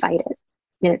it can fight it.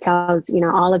 And it tells,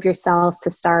 all of your cells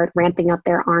to start ramping up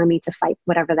their army to fight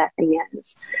whatever that thing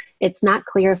is. It's not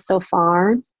clear so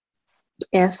far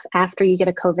if after you get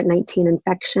a COVID-19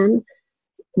 infection,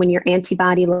 when your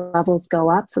antibody levels go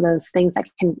up, so those things that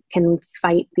can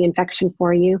fight the infection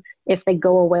for you, if they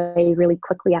go away really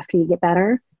quickly after you get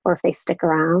better, or if they stick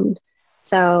around.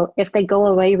 So if they go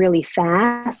away really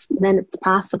fast, then it's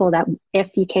possible that if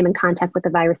you came in contact with the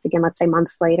virus again, let's say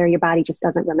months later, your body just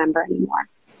doesn't remember anymore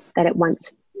that it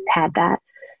once had that.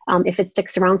 If it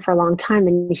sticks around for a long time,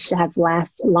 then you should have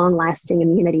long-lasting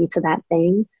immunity to that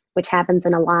thing. which happens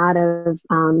in a lot of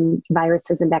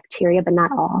viruses and bacteria, but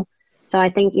not all. So I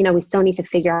think, we still need to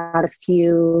figure out a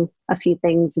few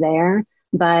things there.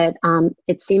 But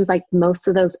it seems like most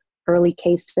of those early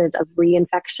cases of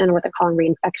reinfection, what they're calling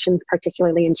reinfections,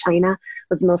 particularly in China,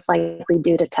 was most likely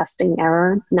due to testing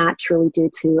error, not truly due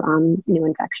to new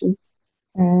infections.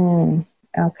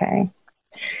 Okay.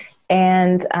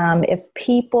 And if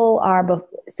people are,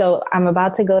 so I'm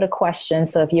about to go to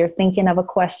questions. So if you're thinking of a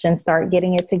question, start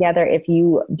getting it together. If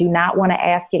you do not want to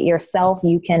ask it yourself,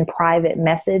 you can private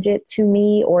message it to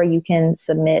me, or you can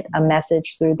submit a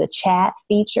message through the chat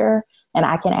feature and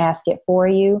I can ask it for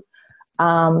you.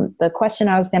 The question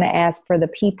I was going to ask for the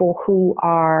people who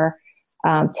are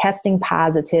testing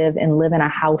positive and live in a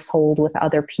household with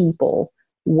other people,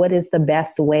 what is the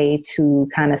best way to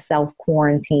kind of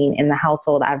self-quarantine in the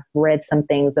household? I've read some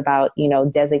things about,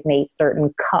 designate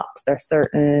certain cups or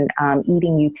certain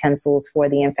eating utensils for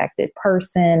the infected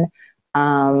person,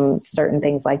 certain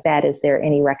things like that. Is there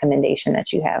any recommendation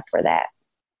that you have for that?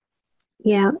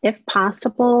 Yeah, if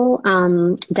possible,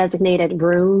 designated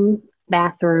room,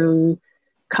 bathroom,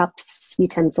 cups,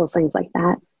 utensils, things like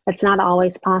that. It's not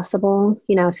always possible.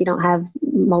 If you don't have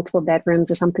multiple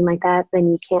bedrooms or something like that, then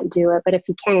you can't do it. But if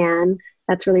you can,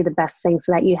 that's really the best thing,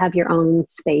 so that you have your own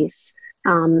space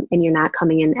and you're not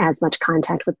coming in as much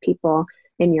contact with people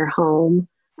in your home.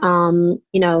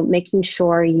 Making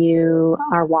sure you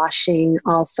are washing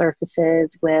all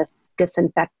surfaces with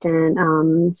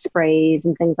disinfectant sprays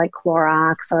and things like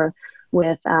Clorox, or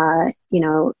with,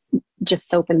 just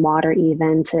soap and water,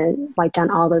 even to wipe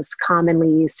down all those commonly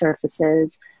used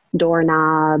surfaces,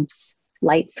 doorknobs,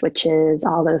 light switches,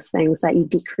 all those things, that you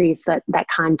decrease that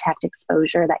contact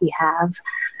exposure that you have.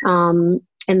 And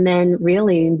then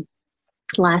really,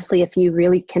 lastly, if you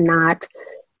really cannot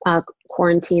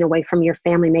quarantine away from your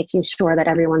family, making sure that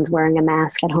everyone's wearing a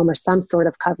mask at home or some sort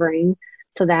of covering,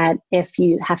 so that if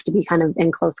you have to be kind of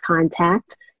in close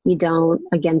contact, you don't,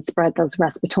 again, spread those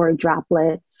respiratory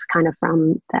droplets kind of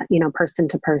from that, person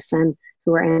to person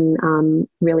who are in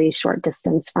really short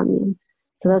distance from you.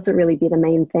 So those would really be the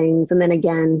main things. And then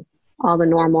again, all the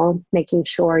normal, making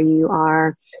sure you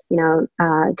are,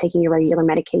 taking your regular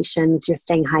medications, you're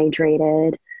staying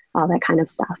hydrated, all that kind of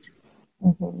stuff.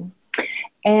 Mm-hmm.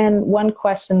 And one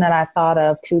question that I thought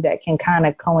of too that can kind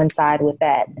of coincide with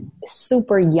that,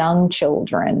 super young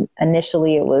children,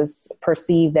 initially it was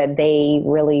perceived that they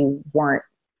really weren't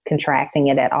contracting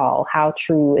it at all. How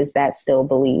true is that still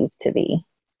believed to be?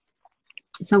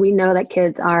 So we know that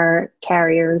kids are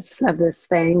carriers of this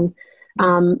thing.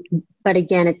 But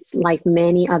again, it's like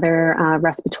many other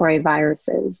respiratory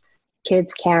viruses.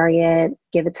 Kids carry it,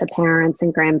 give it to parents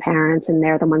and grandparents, and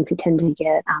they're the ones who tend to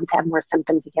get to have more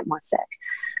symptoms and get more sick.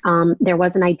 There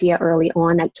was an idea early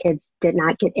on that kids did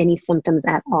not get any symptoms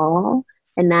at all,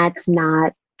 and that's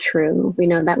not true. We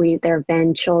know that there have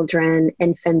been children,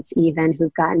 infants even,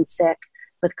 who've gotten sick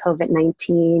with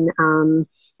COVID-19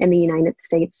 in the United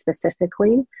States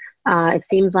specifically. It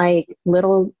seems like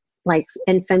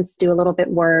infants do a little bit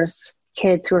worse.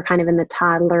 Kids who are kind of in the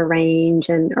toddler range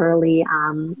and early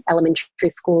elementary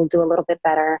school do a little bit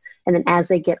better. And then as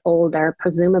they get older,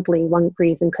 presumably one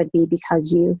reason could be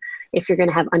because if you're going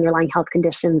to have underlying health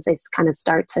conditions, they kind of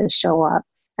start to show up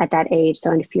at that age.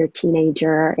 So if you're a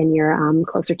teenager and you're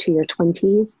closer to your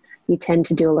 20s, you tend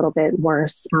to do a little bit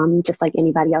worse, just like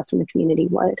anybody else in the community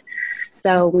would.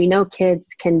 So we know kids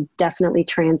can definitely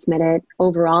transmit it.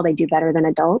 Overall, they do better than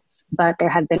adults, but there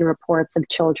have been reports of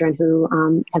children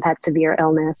who have had severe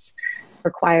illness,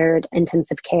 required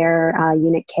intensive care,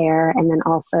 unit care, and then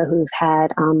also who've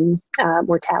had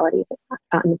mortality,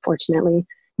 unfortunately,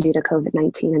 due to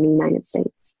COVID-19 in the United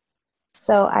States.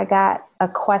 So I got a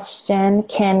question.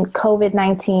 Can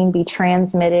COVID-19 be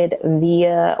transmitted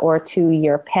via or to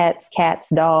your pets, cats,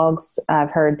 dogs? I've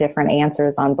heard different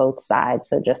answers on both sides,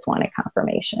 so just wanted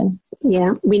confirmation.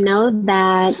 Yeah, we know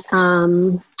that,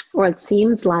 or it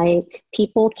seems like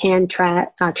people can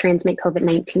transmit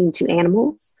COVID-19 to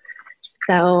animals.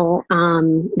 So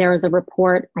there was a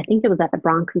report, I think it was at the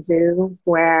Bronx Zoo,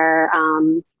 where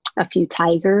a few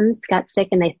tigers got sick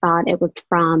and they thought it was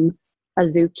from a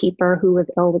zookeeper who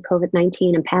was ill with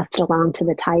COVID-19 and passed it along to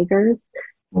the tigers.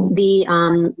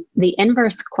 The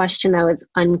inverse question, though, is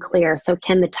unclear. So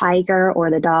can the tiger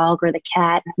or the dog or the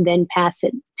cat then pass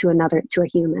it to a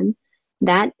human?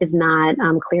 That is not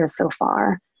clear so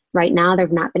far. Right now, there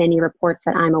have not been any reports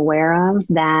that I'm aware of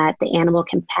that the animal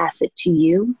can pass it to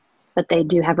you, but they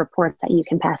do have reports that you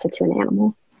can pass it to an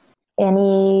animal.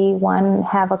 Anyone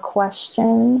have a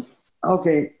question?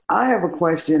 Okay, I have a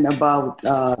question about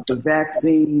the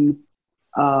vaccine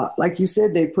like you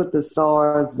said, they put the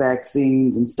SARS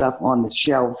vaccines and stuff on the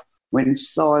shelf when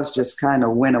SARS just kind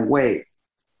of went away.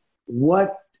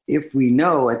 What, if we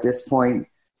know at this point,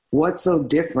 what's so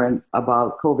different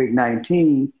about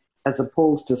COVID-19 as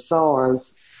opposed to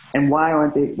SARS, and why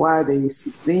are they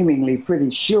seemingly pretty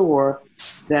sure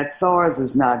that SARS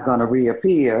is not going to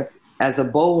reappear, as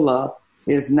Ebola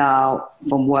is now,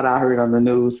 from what I heard on the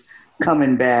news,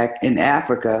 coming back in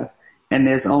Africa, and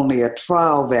there's only a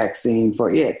trial vaccine for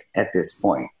it at this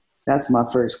point? That's my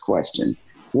first question.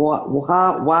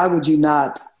 Why would you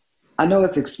not? I know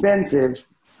it's expensive,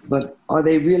 but are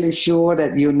they really sure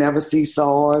that you'll never see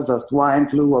SARS or swine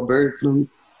flu or bird flu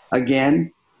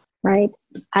again? Right.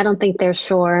 I don't think they're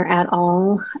sure at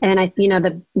all. And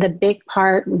the big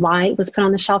part why it was put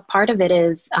on the shelf, part of it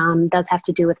is does have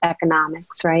to do with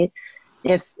economics, right?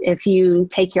 If you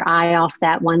take your eye off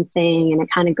that one thing and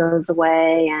it kind of goes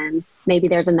away, and maybe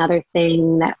there's another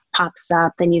thing that pops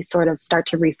up, then you sort of start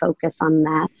to refocus on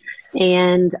that.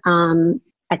 And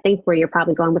I think where you're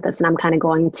probably going with this, and I'm kind of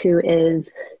going to,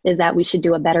 is that we should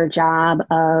do a better job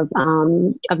of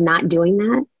not doing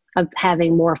that, of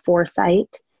having more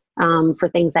foresight for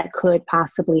things that could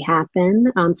possibly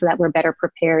happen, so that we're better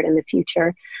prepared in the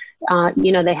future.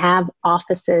 They have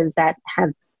offices that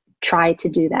have tried to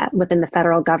do that within the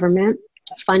federal government.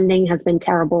 Funding has been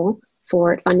terrible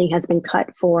for it. Funding has been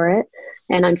cut for it.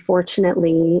 And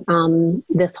unfortunately,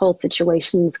 this whole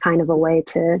situation is kind of a way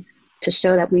to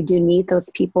show that we do need those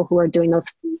people who are doing those,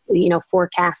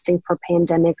 forecasting for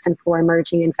pandemics and for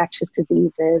emerging infectious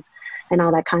diseases and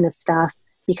all that kind of stuff,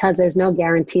 because there's no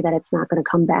guarantee that it's not going to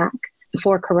come back.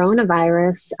 For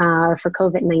coronavirus, or for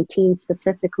COVID-19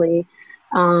 specifically,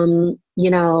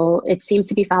 it seems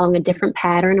to be following a different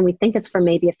pattern. And we think it's for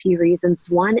maybe a few reasons.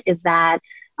 One is that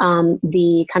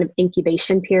the kind of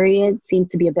incubation period seems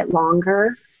to be a bit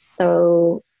longer.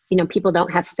 So, people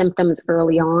don't have symptoms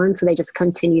early on, so they just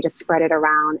continue to spread it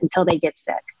around until they get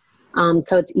sick.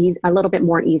 So it's a little bit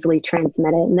more easily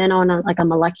transmitted. And then on a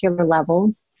molecular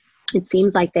level, it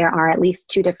seems like there are at least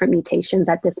 2 different mutations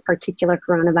that this particular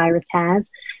coronavirus has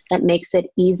that makes it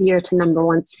easier to, number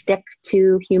one, stick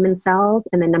to human cells,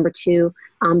 and then number 2,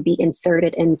 be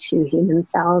inserted into human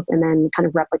cells and then kind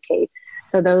of replicate.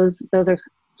 So those are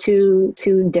two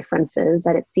differences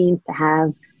that it seems to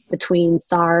have between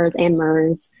SARS and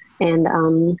MERS and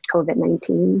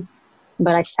COVID-19.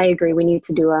 But I agree, we need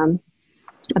to do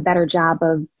a better job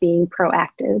of being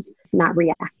proactive, not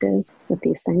reactive with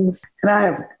these things. And I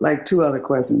have 2 other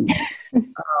questions.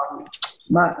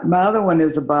 My other one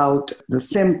is about the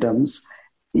symptoms.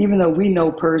 Even though we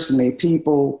know personally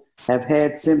people have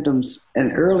had symptoms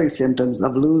and early symptoms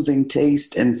of losing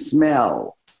taste and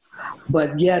smell,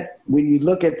 but yet when you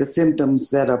look at the symptoms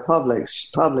that are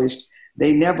published,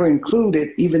 they never include it,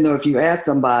 even though if you ask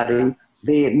somebody,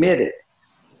 they admit it.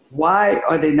 Why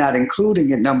are they not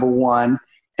including it, number one?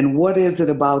 And what is it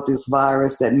about this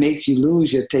virus that makes you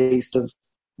lose your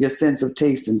sense of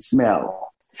taste and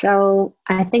smell? So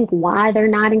I think why they're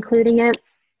not including it,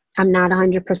 I'm not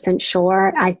 100%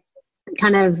 sure. I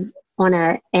kind of, on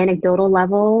an anecdotal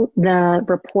level, the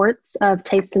reports of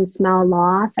taste and smell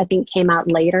loss, I think, came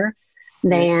out later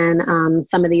than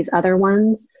some of these other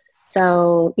ones.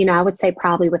 So, I would say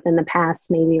probably within the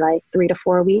past maybe 3 to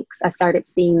 4 weeks, I started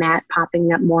seeing that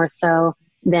popping up more so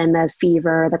than the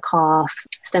fever, the cough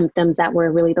symptoms that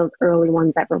were really those early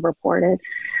ones that were reported.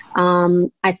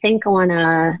 I think on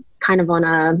a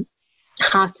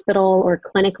hospital or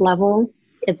clinic level,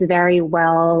 it's very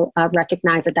well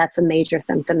recognized that that's a major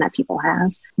symptom that people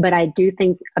have. But I do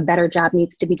think a better job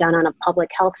needs to be done on a public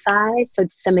health side. So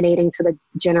disseminating to the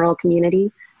general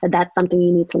community that that's something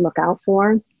you need to look out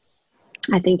for.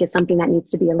 I think it's something that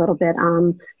needs to be a little bit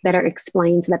better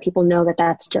explained so that people know that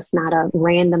that's just not a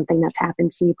random thing that's happened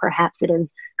to you. Perhaps it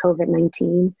is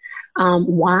COVID-19.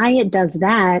 Why it does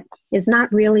that is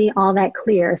not really all that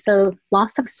clear. So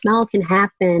loss of smell can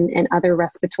happen in other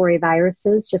respiratory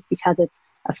viruses just because it's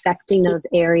affecting those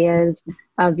areas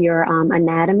of your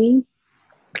anatomy.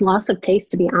 Loss of taste,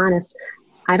 to be honest,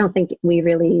 I don't think we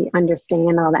really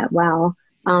understand all that well.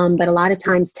 But a lot of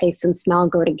times taste and smell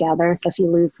go together. So if you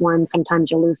lose one,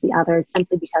 sometimes you'll lose the other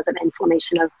simply because of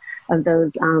inflammation of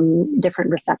those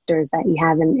different receptors that you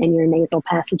have in your nasal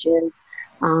passages.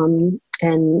 And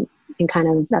kind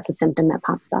of that's a symptom that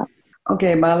pops up.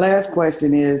 Okay, my last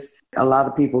question is, a lot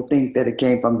of people think that it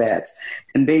came from bats.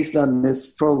 And based on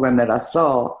this program that I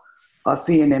saw, a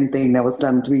CNN thing that was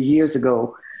done 3 years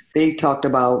ago, they talked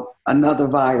about another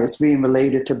virus being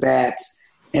related to bats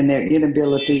and their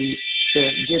inability to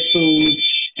get food.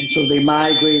 And so they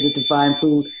migrated to find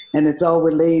food. And it's all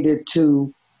related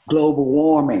to global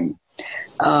warming.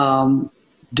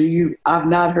 I've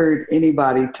not heard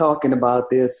anybody talking about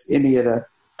this, any of the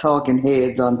talking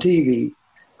heads on TV,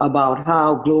 about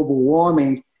how global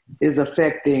warming is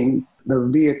affecting the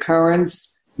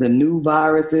reoccurrence, the new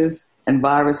viruses, and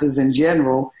viruses in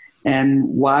general, and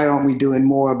why aren't we doing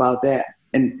more about that?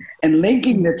 And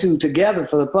linking the two together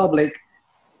for the public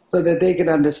so that they can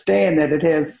understand that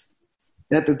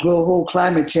that the whole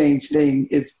climate change thing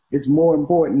is more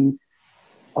important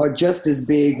or just as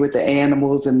big with the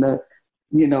animals and the,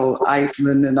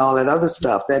 Iceland and all that other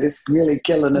stuff, that is really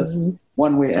killing us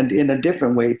one way and in a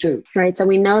different way too. Right. So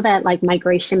we know that like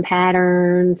migration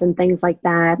patterns and things like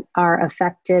that are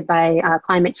affected by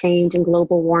climate change and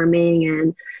global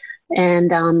warming,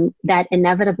 and that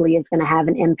inevitably is going to have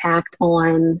an impact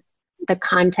on the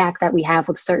contact that we have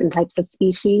with certain types of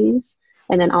species,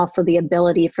 and then also the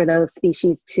ability for those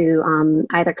species to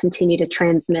either continue to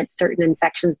transmit certain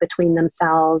infections between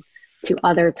themselves to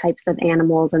other types of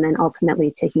animals and then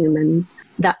ultimately to humans.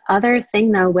 The other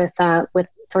thing though with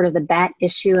sort of the bat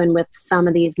issue and with some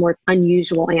of these more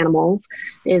unusual animals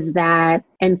is that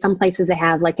in some places they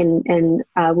have, like in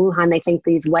Wuhan, they think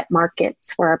these wet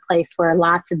markets were a place where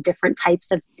lots of different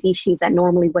types of species that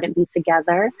normally wouldn't be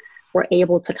together were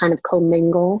able to kind of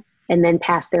commingle and then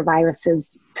pass their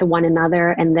viruses to one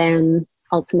another and then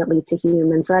ultimately to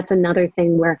humans. So that's another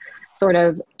thing where sort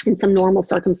of in some normal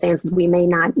circumstances, we may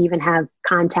not even have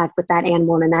contact with that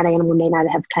animal, and that animal may not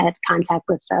have had contact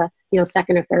with the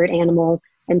second or third animal,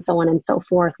 and so on and so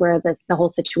forth, where the whole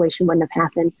situation wouldn't have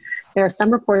happened. There are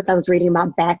some reports I was reading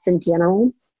about bats in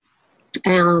general,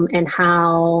 and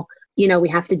how we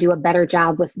have to do a better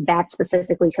job with bats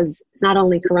specifically, because it's not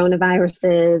only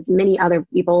coronaviruses, many other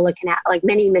Ebola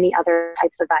many other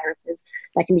types of viruses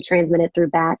that can be transmitted through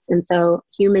bats. And so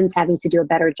humans having to do a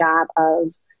better job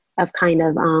of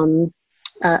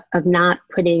not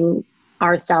putting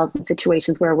ourselves in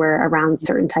situations where we're around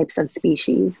certain types of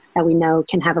species that we know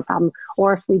can have a problem.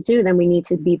 Or if we do, then we need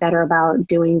to be better about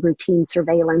doing routine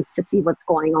surveillance to see what's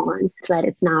going on so that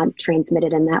it's not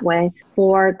transmitted in that way.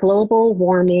 For global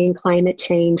warming, climate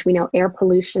change, we know air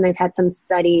pollution. I've had some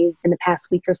studies in the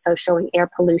past week or so showing air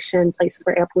pollution, places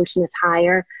where air pollution is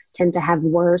higher tend to have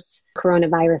worse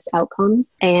coronavirus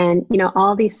outcomes. And,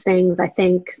 all these things, I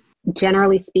think,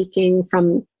 generally speaking,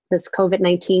 from this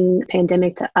COVID-19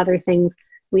 pandemic to other things,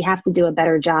 we have to do a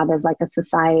better job as like a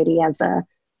society, as a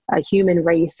human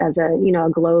race, as a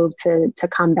globe to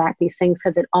combat these things,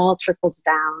 because it all trickles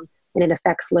down and it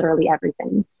affects literally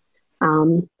everything.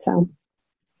 So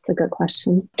it's a good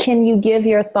question. Can you give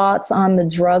your thoughts on the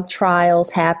drug trials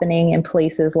happening in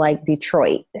places like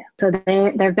Detroit? So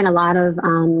there have been a lot of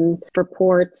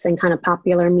reports and kind of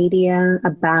popular media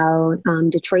about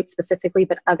Detroit specifically,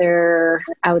 but other,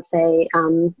 I would say,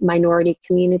 minority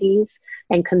communities,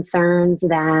 and concerns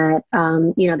that,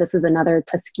 this is another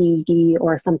Tuskegee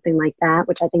or something like that,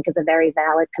 which I think is a very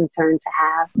valid concern to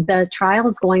have. The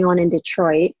trials going on in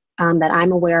Detroit that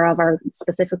I'm aware of are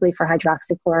specifically for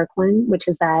hydroxychloroquine, which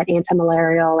is that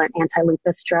anti-malarial and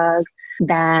anti-lupus drug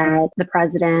that the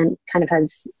president kind of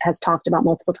has talked about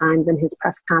multiple times in his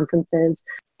press conferences,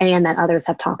 and that others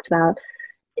have talked about.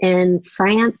 In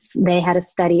France, they had a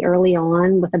study early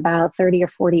on with about 30 or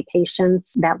 40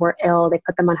 patients that were ill. They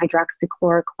put them on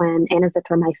hydroxychloroquine and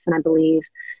azithromycin, I believe,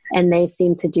 and they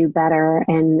seemed to do better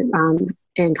and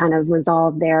kind of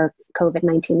resolve their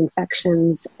COVID-19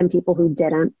 infections, and people who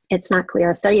didn't. It's not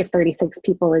clear. A study of 36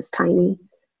 people is tiny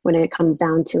when it comes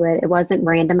down to it. It wasn't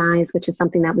randomized, which is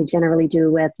something that we generally do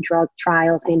with drug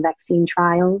trials and vaccine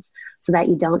trials, so that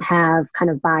you don't have kind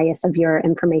of bias of your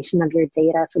information, of your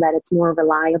data, so that it's more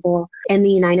reliable. In the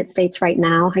United States right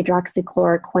now,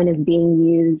 hydroxychloroquine is being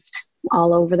used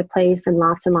all over the place in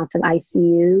lots and lots of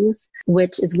ICUs,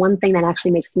 which is one thing that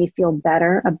actually makes me feel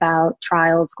better about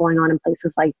trials going on in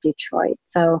places like Detroit.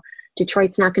 So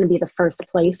Detroit's not going to be the first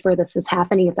place where this is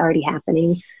happening. It's already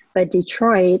happening. But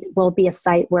Detroit will be a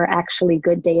site where actually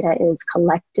good data is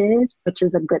collected, which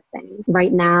is a good thing.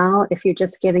 Right now, if you're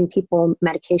just giving people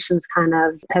medications kind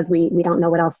of because we don't know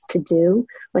what else to do,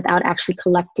 without actually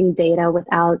collecting data,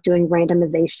 without doing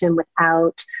randomization,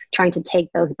 without trying to take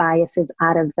those biases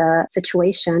out of the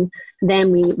situation,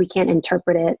 then we can't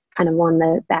interpret it kind of on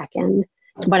the back end.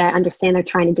 What I understand they're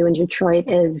trying to do in Detroit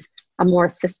is a more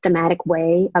systematic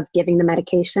way of giving the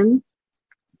medication,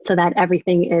 so that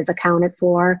everything is accounted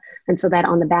for, and so that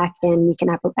on the back end, we can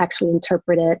actually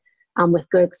interpret it with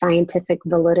good scientific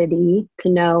validity to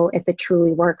know if it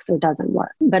truly works or doesn't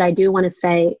work. But I do want to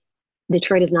say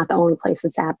Detroit is not the only place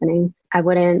it's happening. I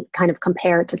wouldn't kind of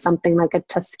compare it to something like a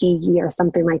Tuskegee or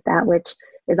something like that, which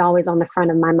is always on the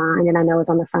front of my mind, and I know is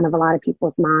on the front of a lot of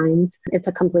people's minds. It's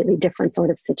a completely different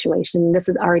sort of situation. This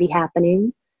is already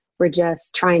happening. We're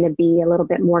just trying to be a little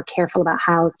bit more careful about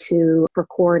how to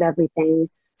record everything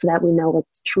so that we know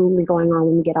what's truly going on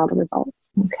when we get all the results.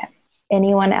 Okay.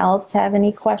 Anyone else have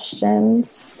any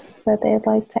questions that they'd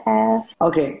like to ask?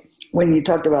 Okay. When you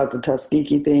talked about the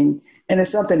Tuskegee thing, and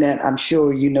it's something that I'm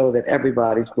sure you know that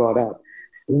everybody's brought up,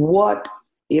 what,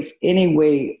 if any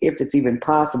way, if it's even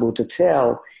possible to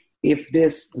tell if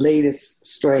this latest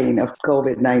strain of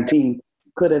COVID-19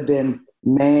 could have been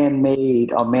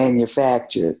man-made or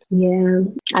manufactured? Yeah,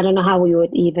 I don't know how we would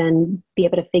even be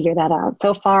able to figure that out.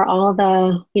 So far, all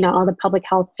the public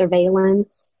health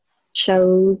surveillance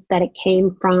shows that it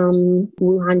came from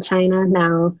Wuhan, China.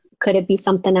 Now, could it be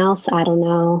something else? I don't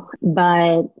know,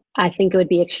 but I think it would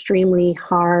be extremely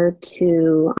hard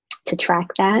to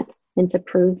track that and to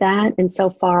prove that. And so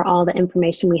far, all the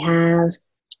information we have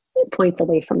points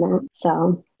away from that.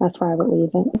 So that's where I would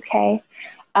leave it. Okay.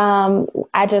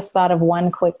 I just thought of one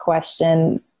quick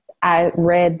question. I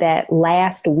read that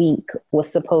last week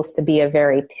was supposed to be a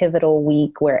very pivotal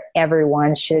week where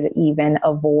everyone should even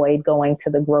avoid going to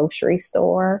the grocery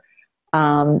store,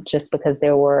 just because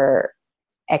there were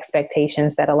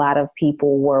expectations that a lot of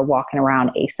people were walking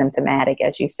around asymptomatic,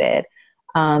 as you said.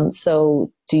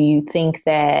 So do you think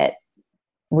that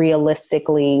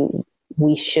realistically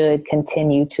we should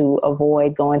continue to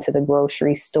avoid going to the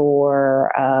grocery store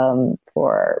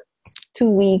for 2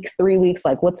 weeks, 3 weeks?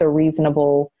 Like, what's a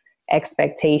reasonable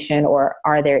expectation, or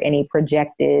are there any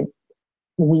projected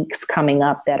weeks coming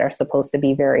up that are supposed to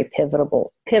be very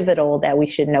pivotal that we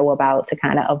should know about to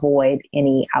kind of avoid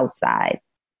any outside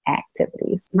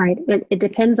activities? Right. It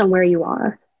depends on where you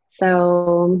are.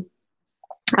 So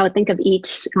I would think of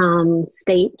each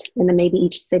state and then maybe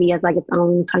each city as like its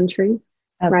own country.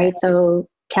 Okay. Right. So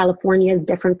California is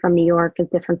different from New York, is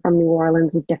different from New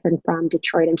Orleans, is different from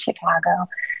Detroit and Chicago.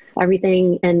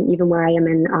 Everything, and even where I am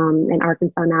in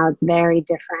Arkansas now, it's very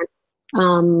different.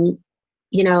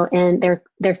 And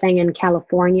they're saying in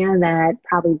California that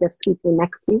probably this week or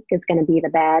next week is going to be the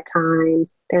bad time.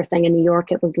 They're saying in New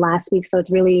York it was last week. So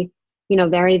it's really,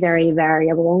 very, very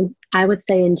variable. I would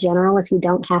say in general, if you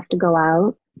don't have to go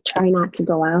out, try not to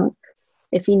go out.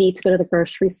 If you need to go to the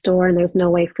grocery store and there's no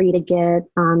way for you to get,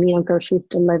 groceries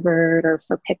delivered or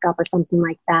for pickup or something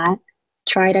like that,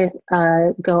 try to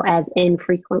go as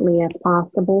infrequently as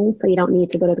possible. So you don't need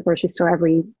to go to the grocery store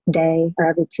every day or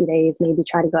every 2 days. Maybe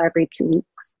try to go every 2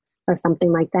 weeks or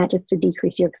something like that, just to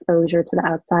decrease your exposure to the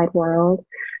outside world.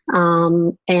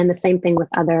 And the same thing with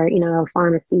other,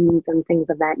 pharmacies and things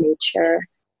of that nature.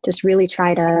 Just really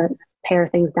try to pare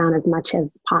things down as much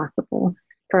as possible.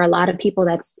 For a lot of people,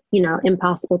 that's,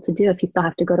 impossible to do if you still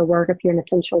have to go to work, if you're an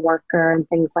essential worker and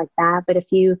things like that. But if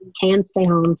you can stay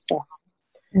home, stay home.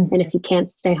 Mm-hmm. And if you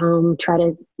can't stay home, try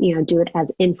to, do it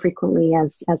as infrequently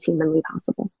as humanly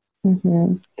possible.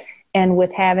 Mm-hmm. And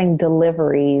with having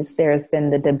deliveries, there's been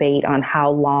the debate on how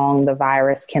long the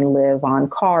virus can live on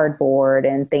cardboard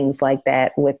and things like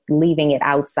that. With leaving it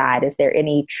outside, is there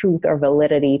any truth or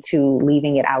validity to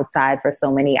leaving it outside for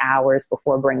so many hours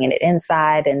before bringing it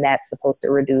inside? And that's supposed to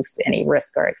reduce any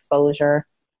risk or exposure?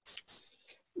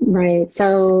 Right.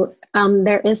 So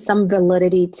there is some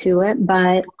validity to it,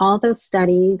 but all those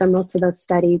studies, or most of those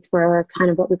studies, were kind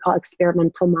of what we call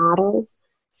experimental models.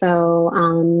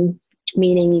 So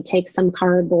meaning you take some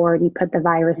cardboard, you put the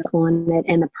virus on it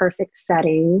in the perfect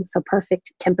setting, so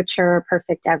perfect temperature,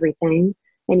 perfect everything,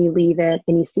 and you leave it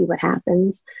and you see what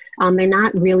happens. They're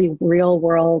not really real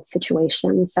world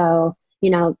situations. So,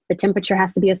 the temperature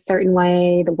has to be a certain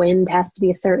way, the wind has to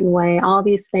be a certain way. All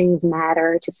these things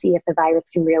matter to see if the virus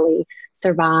can really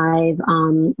survive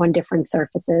on different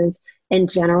surfaces. In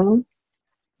general,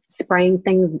 spraying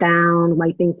things down,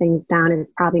 wiping things down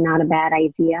is probably not a bad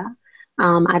idea.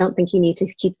 I don't think you need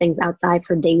to keep things outside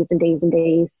for days and days and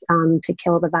days to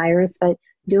kill the virus, but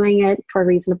doing it for a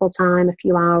reasonable time, a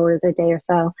few hours, a day or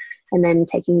so, and then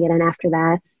taking it in after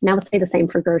that. And I would say the same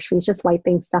for groceries, just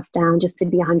wiping stuff down just to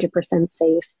be 100%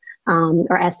 safe,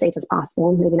 or as safe as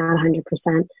possible, maybe not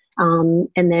 100%.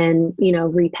 And then,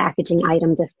 repackaging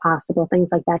items if possible, things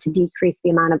like that, to decrease the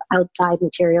amount of outside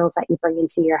materials that you bring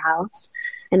into your house.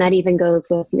 And that even goes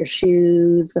with your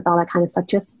shoes, with all that kind of stuff.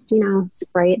 Just,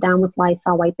 spray it down with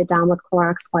Lysol, wipe it down with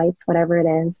Clorox wipes, whatever it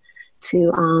is,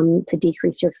 to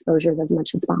decrease your exposures as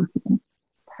much as possible.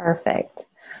 Perfect.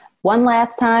 One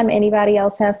last time, anybody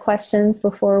else have questions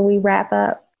before we wrap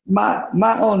up? My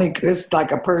only, it's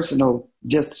like a personal,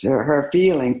 just her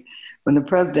feelings. When the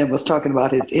president was talking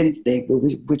about his instinct,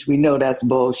 which we know that's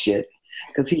bullshit,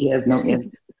 because he has no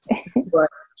instinct. But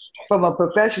from a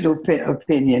professional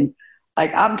opinion,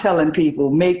 like, I'm telling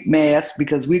people, make masks,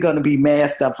 because we're going to be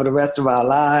masked up for the rest of our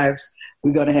lives.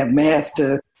 We're going to have masks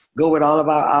to go with all of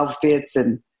our outfits.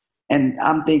 And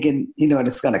I'm thinking,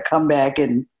 it's going to come back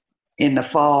in the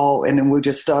fall, and then we'll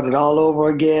just start it all over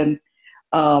again.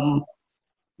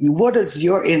 What is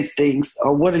your instincts,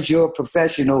 or what is your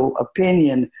professional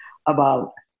opinion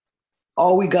about,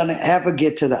 are we going to ever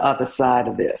get to the other side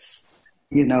of this,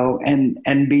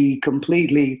 and be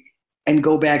completely, and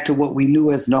go back to what we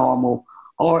knew as normal?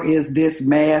 Or is this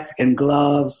mask and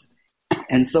gloves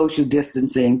and social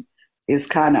distancing is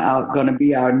kind of going to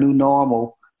be our new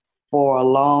normal for a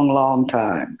long, long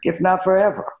time, if not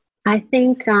forever? I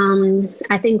think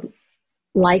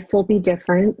life will be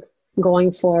different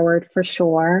going forward for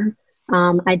sure.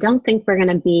 I don't think we're going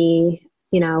to be,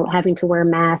 having to wear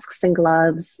masks and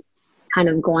gloves kind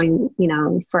of going,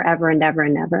 forever and ever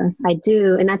and ever. I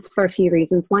do. And that's for a few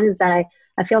reasons. One is that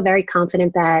I feel very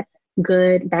confident that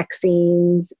good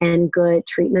vaccines and good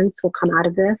treatments will come out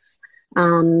of this.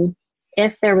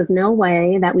 If there was no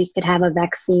way that we could have a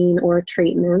vaccine or a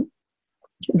treatment,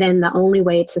 then the only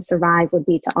way to survive would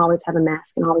be to always have a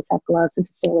mask and always have gloves and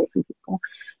to stay away from people.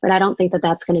 But I don't think that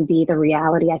that's going to be the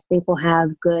reality. I think we'll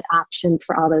have good options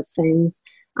for all those things.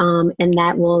 And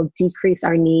that will decrease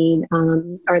our need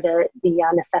or the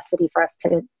necessity for us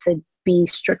to be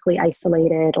strictly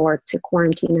isolated or to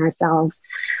quarantine ourselves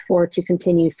or to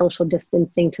continue social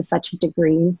distancing to such a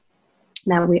degree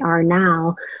that we are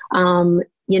now.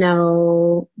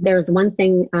 There's one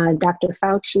thing Dr.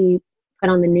 Fauci put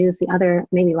on the news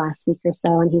maybe last week or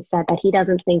so, and he said that he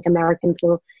doesn't think Americans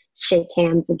will shake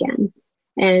hands again.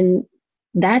 And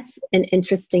that's an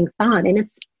interesting thought, and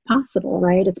it's possible,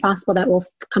 right? It's possible that we'll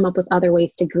come up with other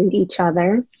ways to greet each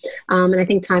other. And I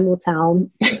think time will tell.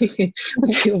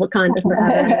 Wakanda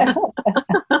forever.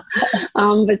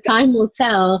 But time will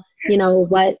tell,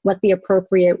 what the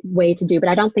appropriate way to do. But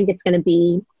I don't think it's going to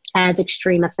be as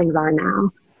extreme as things are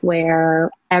now,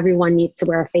 where everyone needs to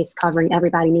wear a face covering,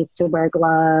 everybody needs to wear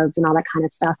gloves and all that kind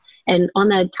of stuff. And on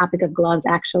the topic of gloves,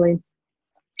 actually,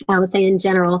 I would say in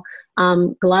general,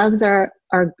 gloves are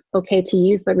okay to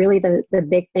use, but really the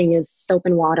big thing is soap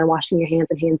and water, washing your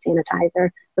hands, and hand sanitizer.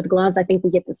 With gloves, I think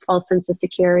we get this false sense of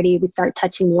security. We start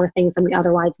touching more things than we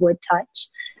otherwise would touch,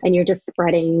 and you're just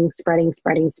spreading.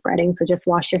 So just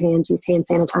wash your hands, use hand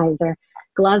sanitizer.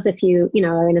 Gloves, if you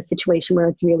are in a situation where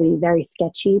it's really very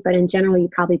sketchy, but in general, you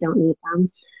probably don't need them.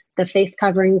 The face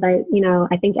coverings, I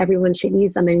think everyone should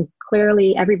use them, and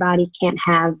clearly everybody can't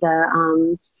have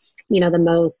the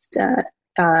most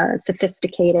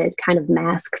sophisticated kind of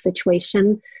mask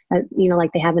situation,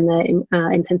 like they have in the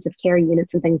intensive care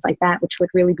units and things like that, which would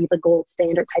really be the gold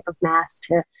standard type of mask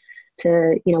to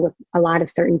with a lot of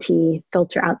certainty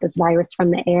filter out this virus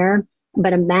from the air.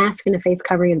 But a mask and a face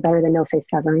covering is better than no face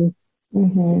covering.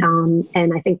 Mm-hmm.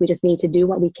 And I think we just need to do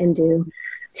what we can do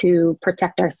to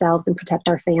protect ourselves and protect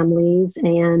our families.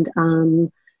 And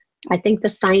I think the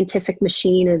scientific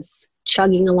machine is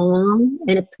chugging along,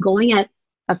 and it's going at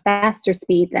a faster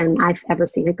speed than I've ever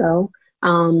seen it go.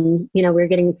 We're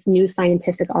getting new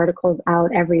scientific articles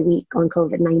out every week on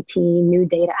COVID-19, new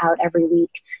data out every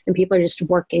week, and people are just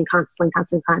working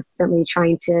constantly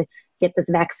trying to get this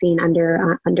vaccine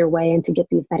underway and to get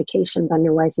these medications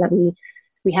underway so that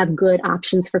we have good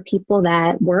options for people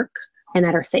that work and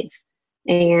that are safe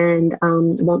and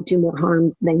won't do more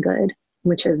harm than good,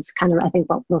 which is kind of, I think,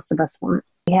 what most of us want.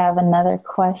 We have another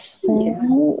question.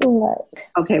 Yeah.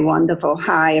 Okay, wonderful.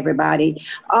 Hi, everybody.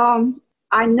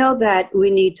 I know that we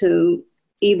need to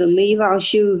either leave our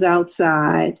shoes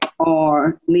outside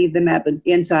or leave them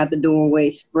inside the doorway,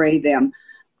 spray them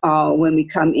when we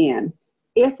come in.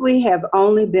 If we have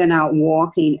only been out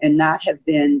walking and not have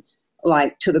been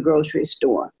like to the grocery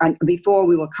store, before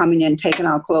we were coming in, taking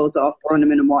our clothes off, throwing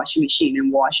them in the washing machine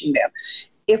and washing them.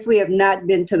 If we have not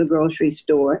been to the grocery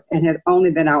store and have only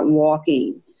been out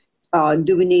walking,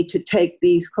 do we need to take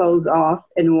these clothes off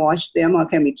and wash them, or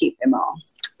can we keep them on?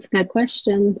 It's a good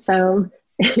question. So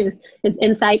it's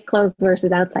inside clothes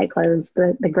versus outside clothes,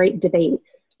 the great debate.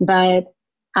 But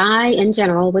I, in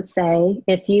general, would say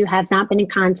if you have not been in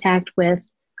contact with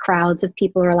crowds of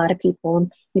people or a lot of people,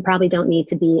 you probably don't need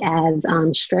to be as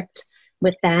strict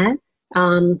with that.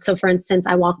 So for instance,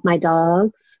 I walk my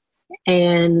dogs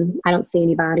and I don't see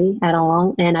anybody at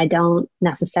all. And I don't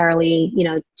necessarily,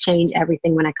 change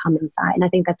everything when I come inside. And I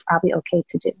think that's probably okay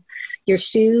to do. Your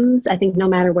shoes, I think no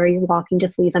matter where you're walking,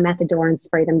 just leave them at the door and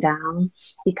spray them down,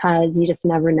 because you just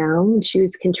never know.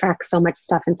 Shoes can track so much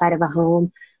stuff inside of a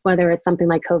home, whether it's something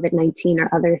like COVID-19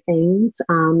 or other things.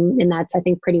 And that's, I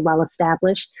think, pretty well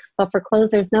established. But for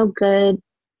clothes, there's no good,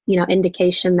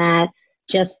 indication that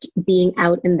just being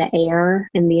out in the air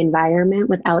in the environment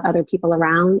without other people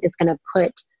around is going to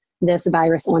put this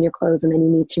virus on your clothes, and then you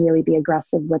need to really be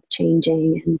aggressive with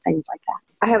changing and things like that.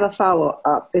 I have a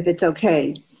follow-up, if it's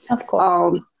okay. Of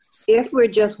course. If we're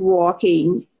just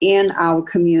walking in our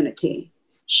community,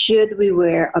 should we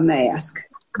wear a mask?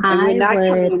 And we're not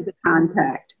coming into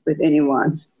contact with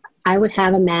anyone. I would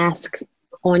have a mask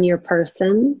on your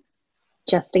person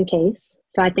just in case.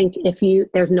 So I think if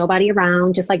there's nobody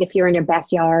around, just like if you're in your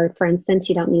backyard, for instance,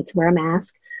 you don't need to wear a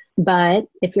mask. But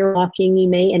if you're walking, you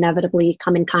may inevitably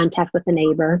come in contact with a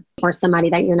neighbor or somebody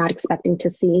that you're not expecting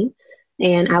to see.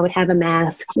 And I would have a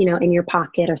mask, in your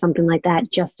pocket or something like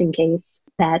that, just in case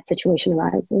that situation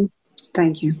arises.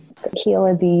 Thank you.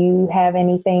 Akilah, do you have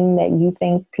anything that you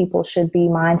think people should be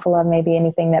mindful of? Maybe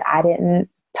anything that I didn't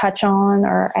touch on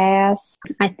or ask?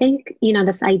 I think,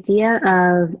 this idea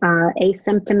of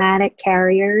asymptomatic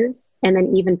carriers and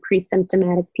then even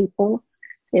pre-symptomatic people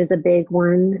is a big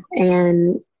one.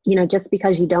 And, just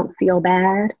because you don't feel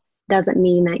bad doesn't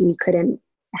mean that you couldn't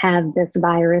have this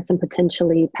virus and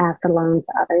potentially pass it along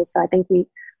to others. So I think we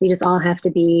just all have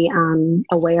to be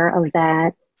aware of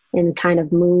that and kind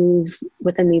of move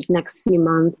within these next few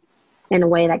months in a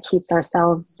way that keeps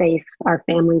ourselves safe, our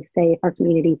families safe, our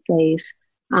community safe,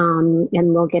 and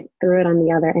we'll get through it on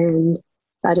the other end.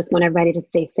 So I just want everybody to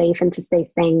stay safe and to stay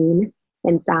sane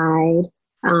inside,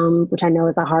 which I know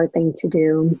is a hard thing to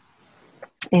do.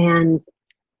 And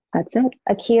that's it.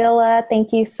 Akilah,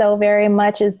 thank you so very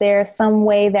much. Is there some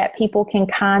way that people can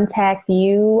contact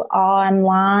you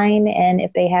online? And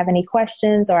if they have any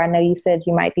questions, or I know you said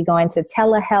you might be going to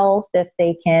telehealth, if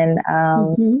they can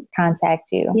contact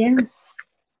you. Yeah,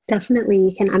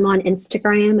 definitely. I'm on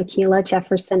Instagram, Akilah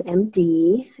Jefferson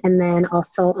MD, and then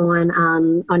also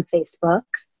on Facebook,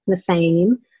 the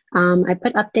same. I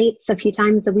put updates a few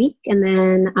times a week, and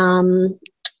then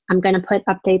I'm going to put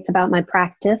updates about my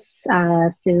practice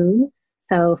soon.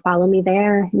 So follow me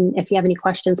there. And if you have any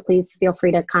questions, please feel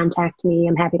free to contact me.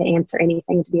 I'm happy to answer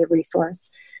anything, to be a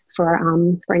resource for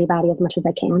anybody as much as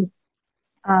I can.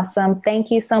 Awesome.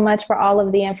 Thank you so much for all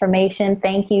of the information.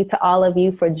 Thank you to all of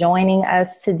you for joining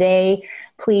us today.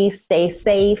 Please stay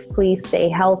safe. Please stay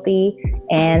healthy.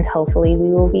 And hopefully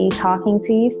we will be talking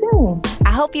to you soon.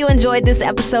 I hope you enjoyed this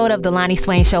episode of the Lonnie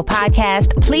Swain Show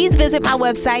podcast. Please visit my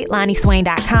website,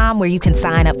 LonnieSwain.com, where you can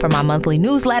sign up for my monthly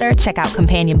newsletter, check out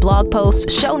companion blog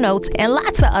posts, show notes, and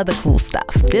lots of other cool stuff.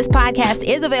 This podcast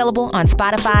is available on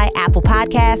Spotify, Apple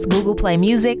Podcasts, Google Play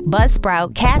Music,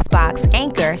 Buzzsprout, Castbox,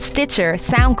 Anchor, Stitcher,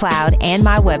 SoundCloud, and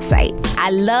my website.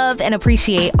 I love and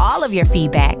appreciate all of your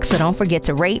feedback, so don't forget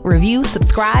to rate, review,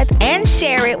 subscribe, and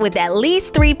share it with at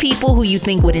least 3 people who you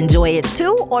think would enjoy it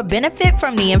too or benefit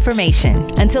from the information.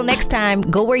 Until next time,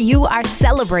 go where you are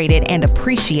celebrated and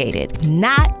appreciated,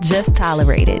 not just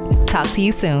tolerated. Talk to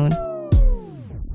you soon.